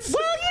point?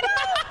 Well,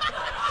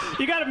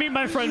 You got to meet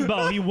my friend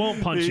Bo. He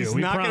won't punch He's you.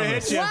 We not gonna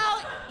promise. hit you.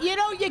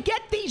 Well, you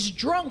get these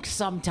drunks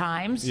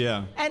sometimes.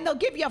 Yeah. And they'll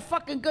give you a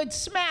fucking good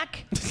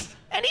smack.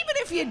 And even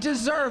if you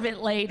deserve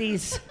it,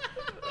 ladies,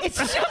 it's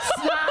just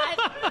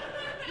not.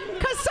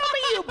 Because some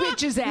of you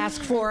bitches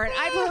ask for it.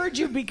 I've heard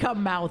you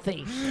become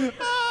mouthy.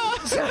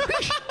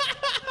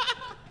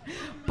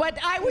 But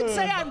I would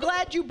say I'm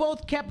glad you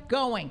both kept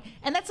going.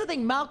 And that's the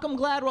thing. Malcolm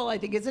Gladwell, I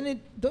think, isn't it?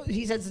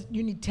 He says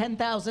you need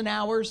 10,000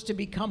 hours to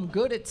become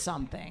good at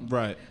something.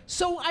 Right.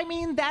 So, I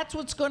mean, that's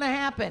what's going to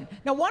happen.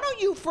 Now, why don't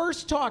you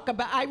first talk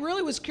about, I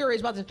really was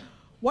curious about this.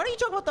 Why don't you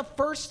talk about the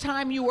first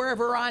time you were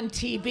ever on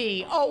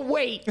TV? Oh,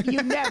 wait,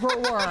 you never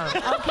were.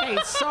 Okay,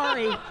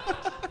 sorry.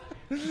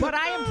 But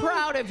I am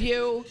proud of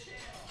you.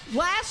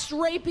 Last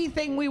rapey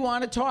thing we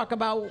want to talk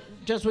about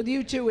just with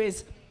you two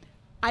is,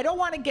 I don't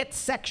want to get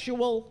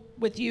sexual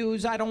with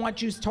yous. I don't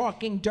want yous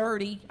talking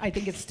dirty. I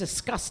think it's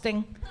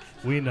disgusting.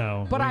 We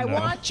know. But we I know.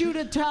 want you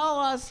to tell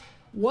us,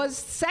 was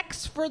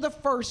sex for the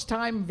first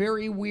time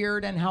very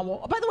weird, and how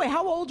old? By the way,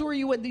 how old were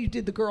you when you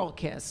did the girl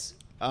kiss?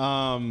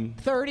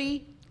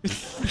 30?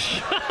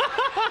 This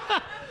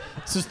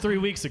is 3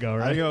 weeks ago, I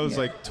right? think I was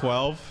like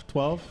 12,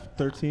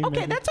 13. Okay,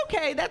 maybe. that's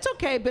okay. That's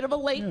okay. Bit of a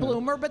late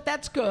bloomer, but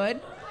that's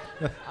good.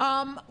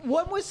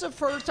 When was the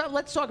first time?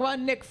 Let's talk about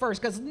Nick first,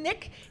 because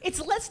Nick,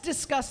 it's less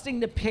disgusting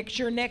to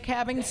picture Nick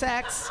having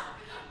sex.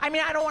 I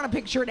mean, I don't want to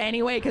picture it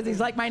anyway because he's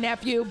like my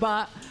nephew,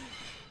 but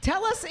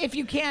tell us, if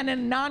you can,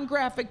 in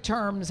non-graphic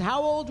terms,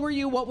 how old were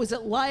you? What was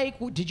it like?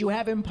 Did you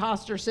have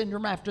imposter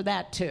syndrome after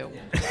that, too?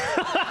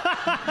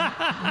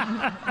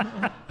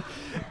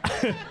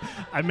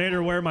 I made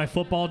her wear my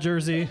football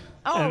jersey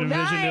Oh, and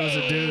envisioned it was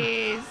a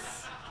dude.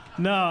 nice.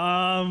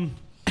 No,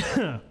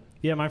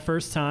 yeah, my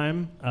first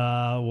time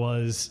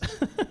was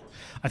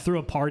I threw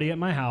a party at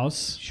my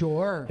house.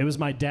 Sure. It was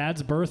my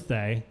dad's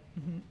birthday.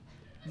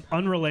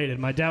 Unrelated.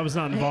 My dad was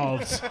not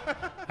involved.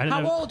 I didn't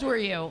How have- old were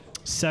you?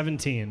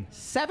 17.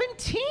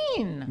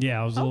 17.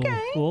 Yeah, I was a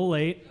little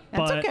late.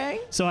 That's but, okay.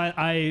 So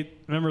I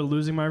remember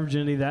losing my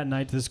virginity that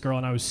night to this girl,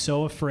 and I was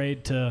so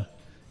afraid to,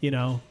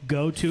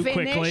 go too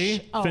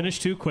quickly, finish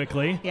too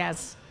quickly,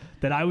 Yes.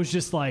 that I was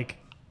just like,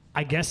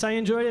 I guess I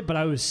enjoyed it, but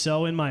I was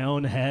so in my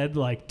own head,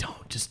 like, don't.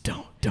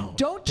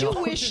 Don't you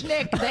wish,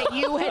 Nick, that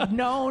you had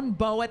known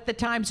Bo at the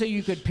time so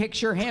you could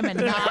picture him and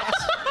not?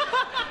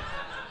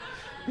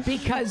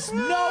 Because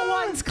no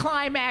one's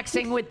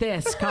climaxing with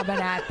this coming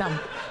at them.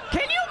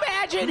 Can you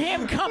imagine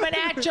him coming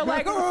at you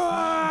like,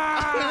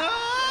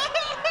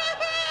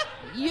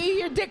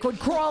 your dick would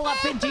crawl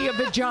up into your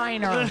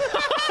vagina.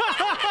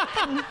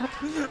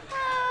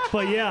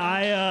 But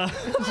yeah,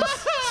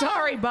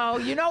 Sorry, Bo.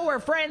 You know we're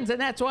friends,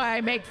 and that's why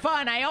I make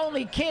fun. I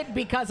only kid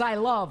because I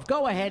love.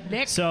 Go ahead,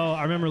 Nick. so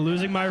I remember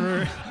losing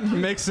my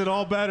Makes it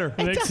all better.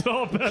 makes it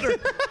all better.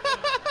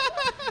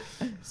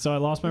 So I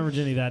lost my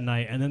virginity that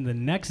night, and then the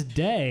next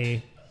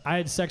day, I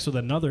had sex with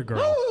another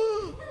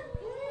girl.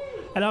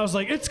 And I was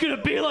like, it's going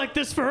to be like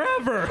this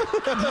forever.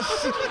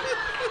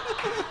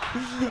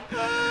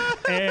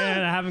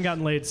 And I haven't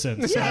gotten laid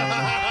since. So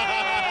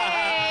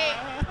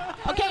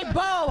Okay,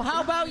 Bo,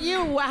 how about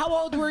you? How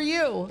old were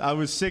you? I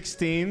was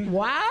 16.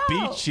 Wow.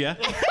 Beat ya.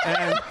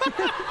 And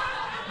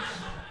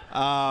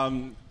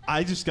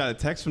I just got a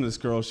text from this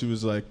girl. She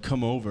was like,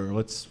 "Come over.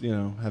 Let's,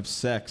 have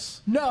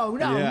sex."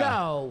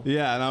 No.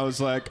 Yeah, and I was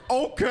like,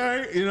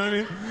 "Okay." You know what I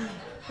mean?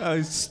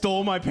 I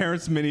stole my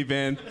parents'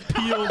 minivan,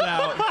 peeled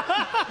out,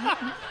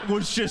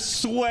 was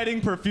just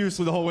sweating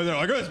profusely the whole way there.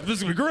 Like, "Oh, this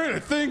is gonna be great, I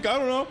think. I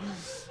don't know."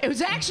 It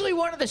was actually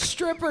one of the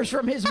strippers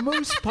from his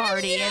moose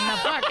party in the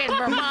fucking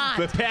Vermont.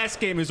 The pass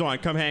game is on.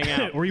 Come hang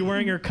out. were you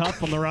wearing your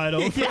cup on the ride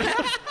over?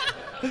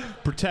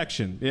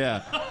 Protection,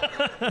 yeah.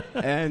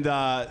 And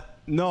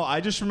no, I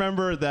just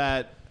remember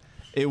that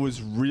it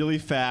was really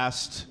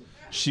fast.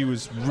 She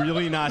was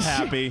really not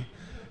happy.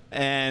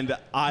 And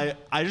I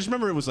just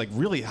remember it was like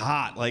really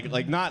hot,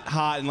 like not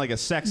hot in like a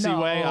sexy No.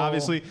 way,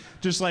 obviously.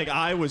 Just like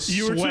I was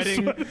You were just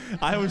sweating.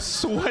 I was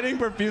sweating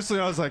profusely.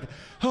 I was like,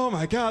 oh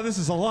my God, this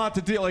is a lot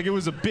to do. Like it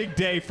was a big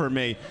day for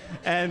me.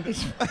 And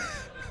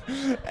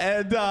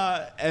it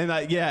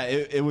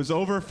was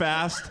over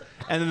fast.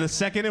 And then the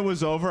second it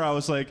was over, I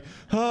was like,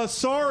 oh,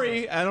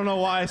 sorry. I don't know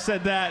why I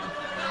said that.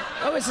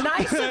 It was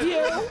nice of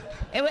you.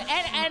 And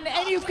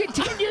you've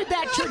continued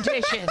that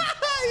tradition.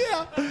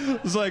 Yeah.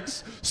 It was like,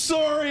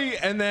 sorry.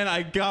 And then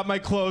I got my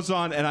clothes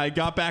on and I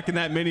got back in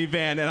that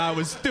minivan and I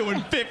was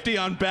doing 50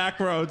 on back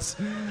roads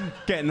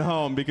getting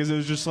home because it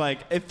was just like,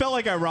 it felt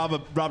like I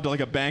robbed like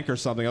a bank or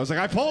something. I was like,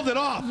 I pulled it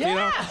off.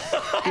 Yeah.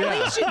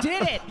 At least you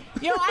did it.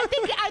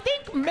 I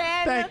think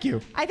men. Thank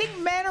you. I think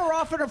men are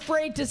often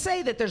afraid to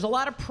say that there's a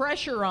lot of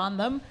pressure on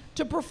them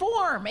to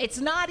perform. It's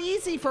not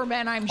easy for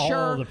men, I'm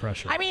sure. All the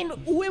pressure. I mean,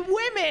 with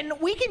women,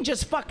 we can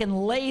just fucking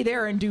lay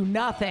there and do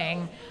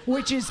nothing,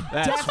 which is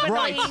That's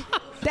definitely. right.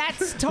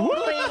 That's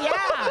totally,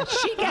 yeah.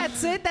 She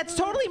gets it. That's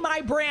totally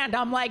my brand.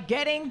 I'm like,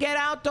 get in, get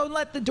out, don't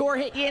let the door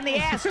hit you in the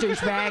ass,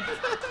 douchebag.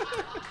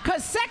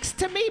 Because sex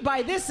to me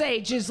by this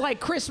age is like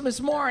Christmas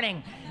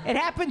morning. It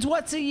happens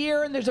once a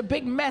year and there's a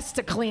big mess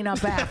to clean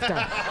up after.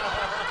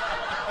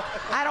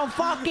 I don't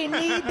fucking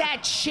need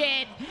that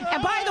shit.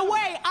 And by the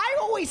way, I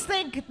always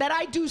think that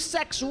I do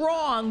sex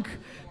wrong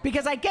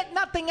because I get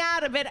nothing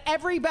out of it.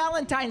 Every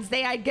Valentine's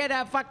Day, I get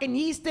a fucking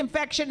yeast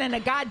infection and a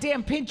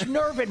goddamn pinched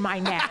nerve in my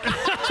neck.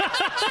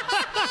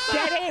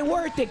 That ain't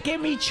worth it. Give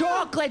me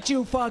chocolate,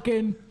 you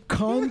fucking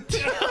cunt.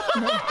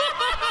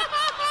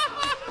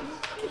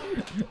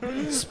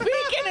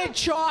 Speaking of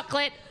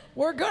chocolate,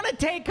 we're going to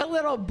take a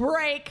little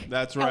break.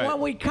 That's right. And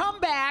when we come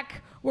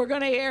back, we're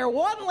going to air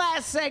one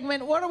last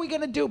segment. What are we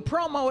going to do?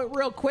 Promo it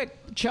real quick,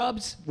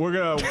 Chubbs. We're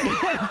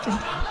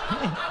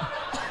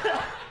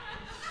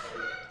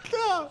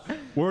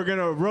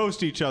gonna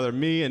roast each other.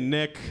 Me and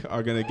Nick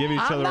are gonna give each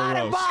I'm other not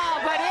a roast.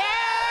 involved, but yeah!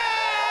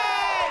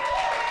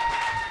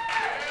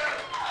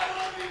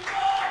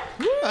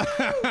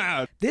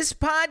 This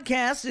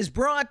podcast is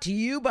brought to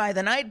you by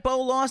the night Bo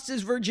lost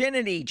his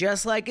virginity.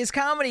 Just like his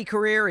comedy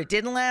career, it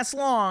didn't last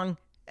long,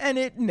 and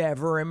it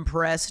never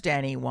impressed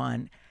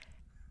anyone.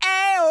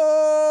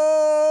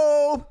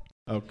 Ayo!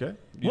 Okay.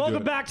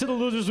 Welcome back to the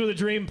Losers with a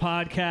Dream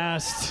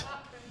podcast.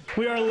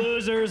 We are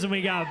losers and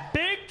we got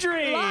big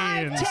dreams.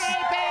 Live taping!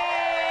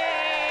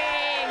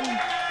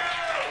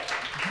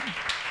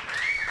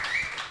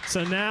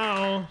 So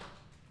now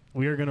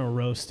we are gonna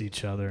roast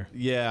each other.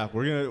 Yeah,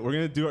 we're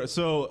gonna do it.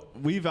 So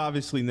we've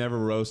obviously never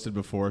roasted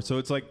before, so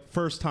it's like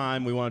first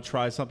time. We want to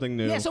try something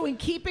new. Yeah, so in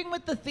keeping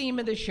with the theme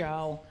of the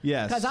show,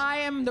 Yes. because I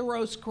am the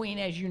roast queen,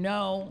 as you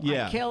know.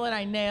 Yeah. I kill it,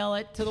 I nail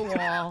it to the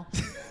wall.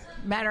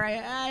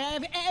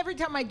 Every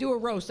time I do a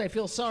roast, I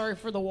feel sorry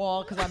for the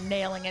wall because I'm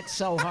nailing it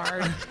so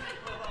hard.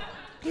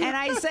 And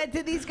I said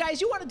to these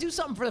guys, you want to do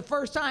something for the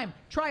first time,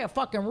 try a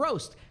fucking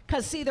roast.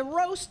 Because, see, the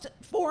roast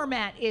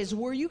format is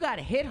where you got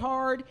to hit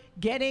hard,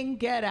 get in,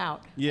 get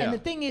out. Yeah. And the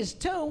thing is,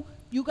 too,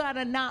 you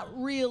gotta not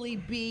really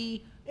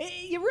be,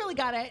 you really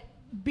gotta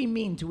be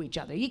mean to each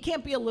other. You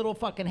can't be a little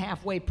fucking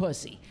halfway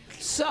pussy.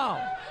 So,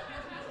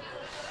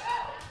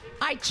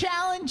 I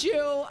challenge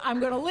you. I'm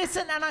gonna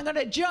listen and I'm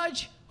gonna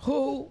judge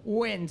who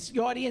wins. The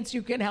audience,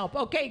 you can help.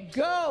 Okay,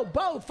 go.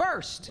 Bo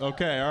first.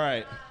 Okay, all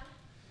right.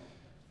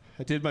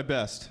 I did my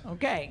best.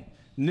 Okay.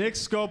 Nick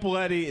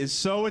Scopoletti is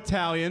so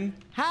Italian.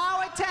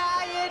 How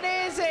Italian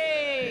is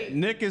he?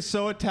 Nick is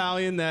so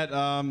Italian that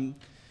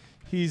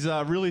he's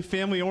really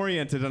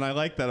family-oriented, and I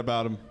like that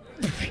about him.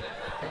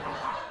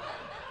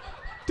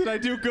 Did I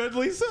do good,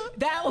 Lisa?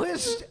 That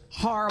was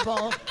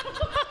horrible.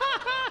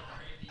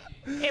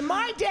 In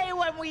my day,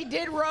 when we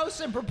did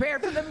roast and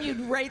prepared for them, you'd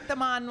rate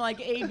them on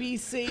like A, B,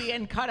 C,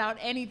 and cut out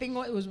anything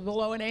that was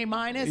below an A-.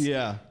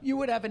 Yeah. You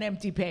would have an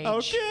empty page.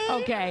 Okay.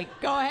 Okay.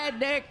 Go ahead,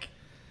 Nick.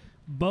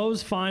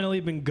 Bo's finally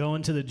been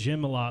going to the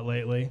gym a lot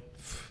lately.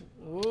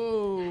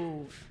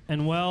 Ooh.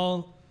 And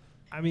well,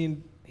 I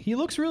mean, he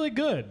looks really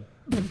good.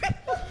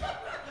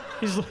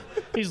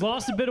 He's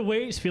lost a bit of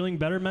weight. He's feeling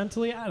better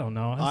mentally. I don't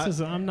know.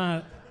 I'm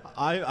not.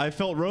 I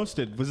felt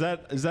roasted. Is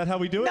that how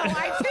we do it? No,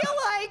 I feel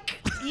like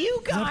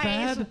you that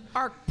guys bad?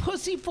 are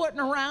pussyfooting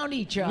around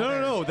each other.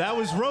 No. That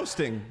was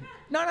roasting.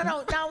 No.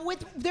 Now,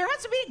 there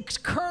has to be a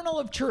kernel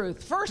of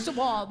truth. First of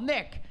all,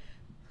 Nick,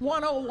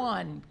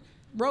 101.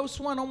 Roast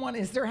 101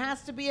 is there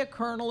has to be a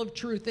kernel of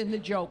truth in the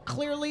joke.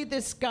 Clearly,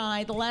 this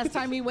guy, the last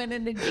time he went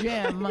in the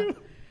gym,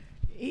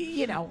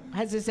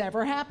 has this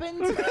ever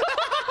happened?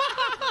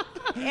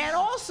 And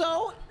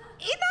also,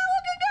 he's not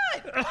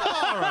looking good.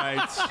 All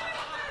right.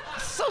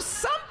 So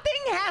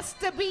something has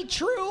to be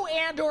true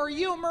and or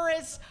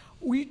humorous.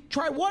 We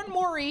try one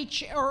more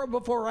each or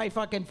before I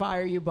fucking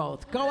fire you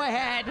both. Go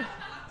ahead.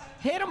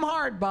 Hit him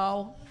hard,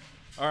 Bo.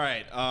 All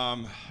right.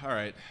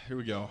 Here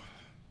we go.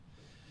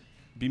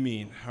 Be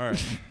mean. All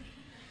right.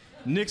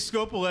 Nick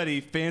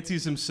Scopoletti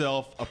fancies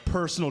himself a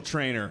personal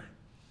trainer.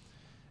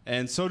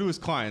 And so do his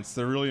clients.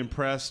 They're really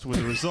impressed with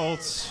the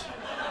results.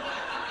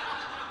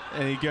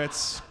 And he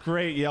gets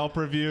great Yelp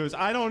reviews.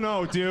 I don't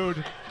know,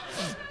 dude.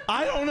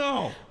 I don't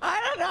know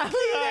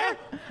either.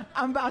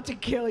 I'm about to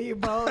kill you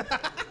both.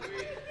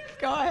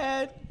 Go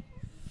ahead.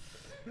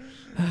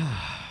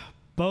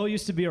 Bo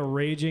used to be a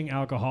raging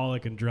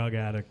alcoholic and drug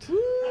addict.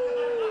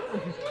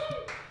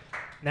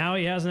 Now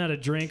he hasn't had a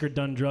drink or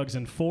done drugs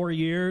in 4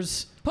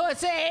 years.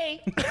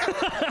 Pussy!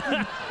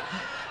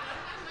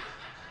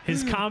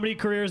 His comedy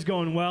career is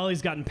going well.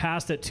 He's gotten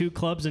passed at 2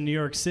 clubs in New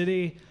York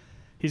City.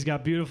 He's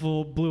got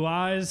beautiful blue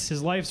eyes.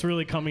 His life's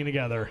really coming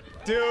together.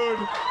 Dude,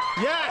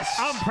 yes!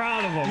 I'm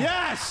proud of him.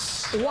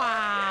 Yes!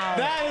 Wow.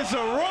 That is a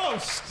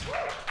roast.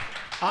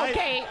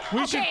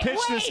 We should pitch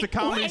this to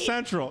Comedy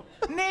Central.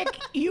 Nick,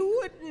 you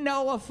wouldn't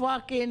know a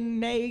fucking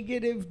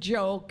negative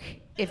joke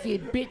if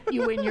it bit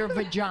you in your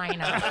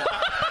vagina.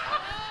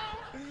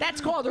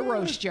 That's called a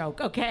roast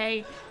joke,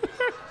 okay?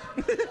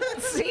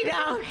 See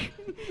now,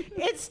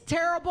 it's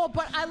terrible,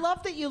 but I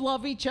love that you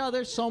love each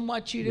other so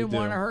much you didn't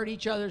want to hurt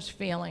each other's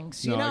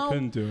feelings. You know? I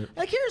couldn't do it.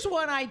 Like, here's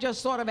one I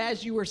just thought of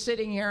as you were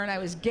sitting here and I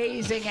was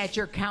gazing at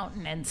your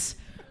countenance.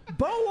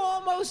 Bo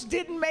almost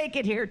didn't make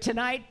it here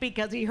tonight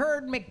because he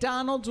heard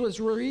McDonald's was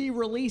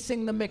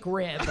re-releasing the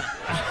McRib.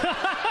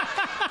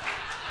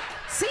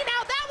 See,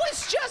 now that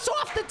was just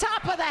off the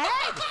top of the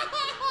head.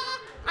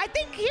 I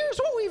think here's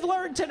what we've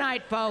learned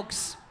tonight,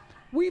 folks.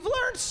 We've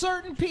learned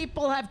certain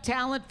people have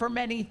talent for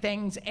many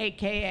things,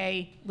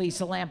 a.k.a.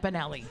 Lisa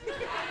Lampanelli.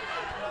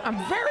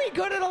 I'm very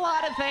good at a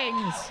lot of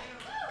things.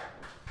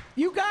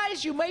 You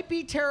guys, you might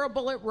be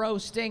terrible at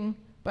roasting,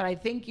 but I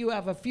think you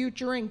have a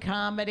future in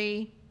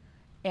comedy,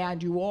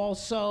 and you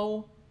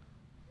also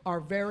are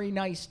very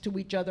nice to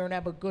each other and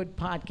have a good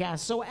podcast.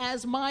 So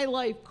as my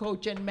life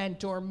coach and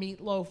mentor,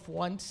 Meatloaf,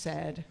 once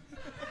said,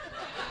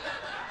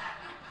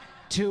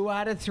 2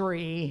 out of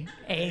 3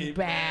 ain't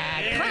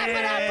bad. Yeah. Clap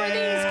it up for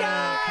these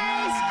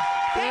guys.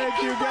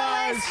 Thank you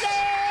guys. for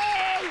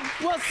listening.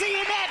 We'll see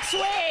you next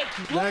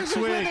week. Next Losers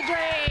week. with a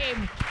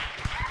Dream.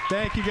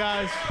 Thank you,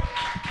 guys.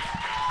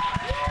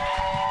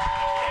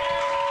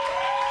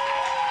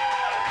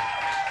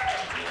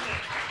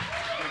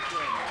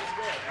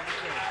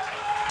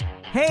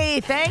 Hey,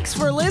 thanks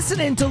for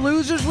listening to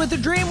Losers with a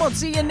Dream. We'll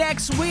see you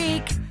next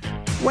week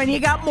when you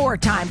got more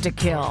time to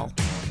kill.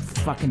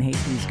 Fucking hate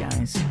these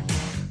guys.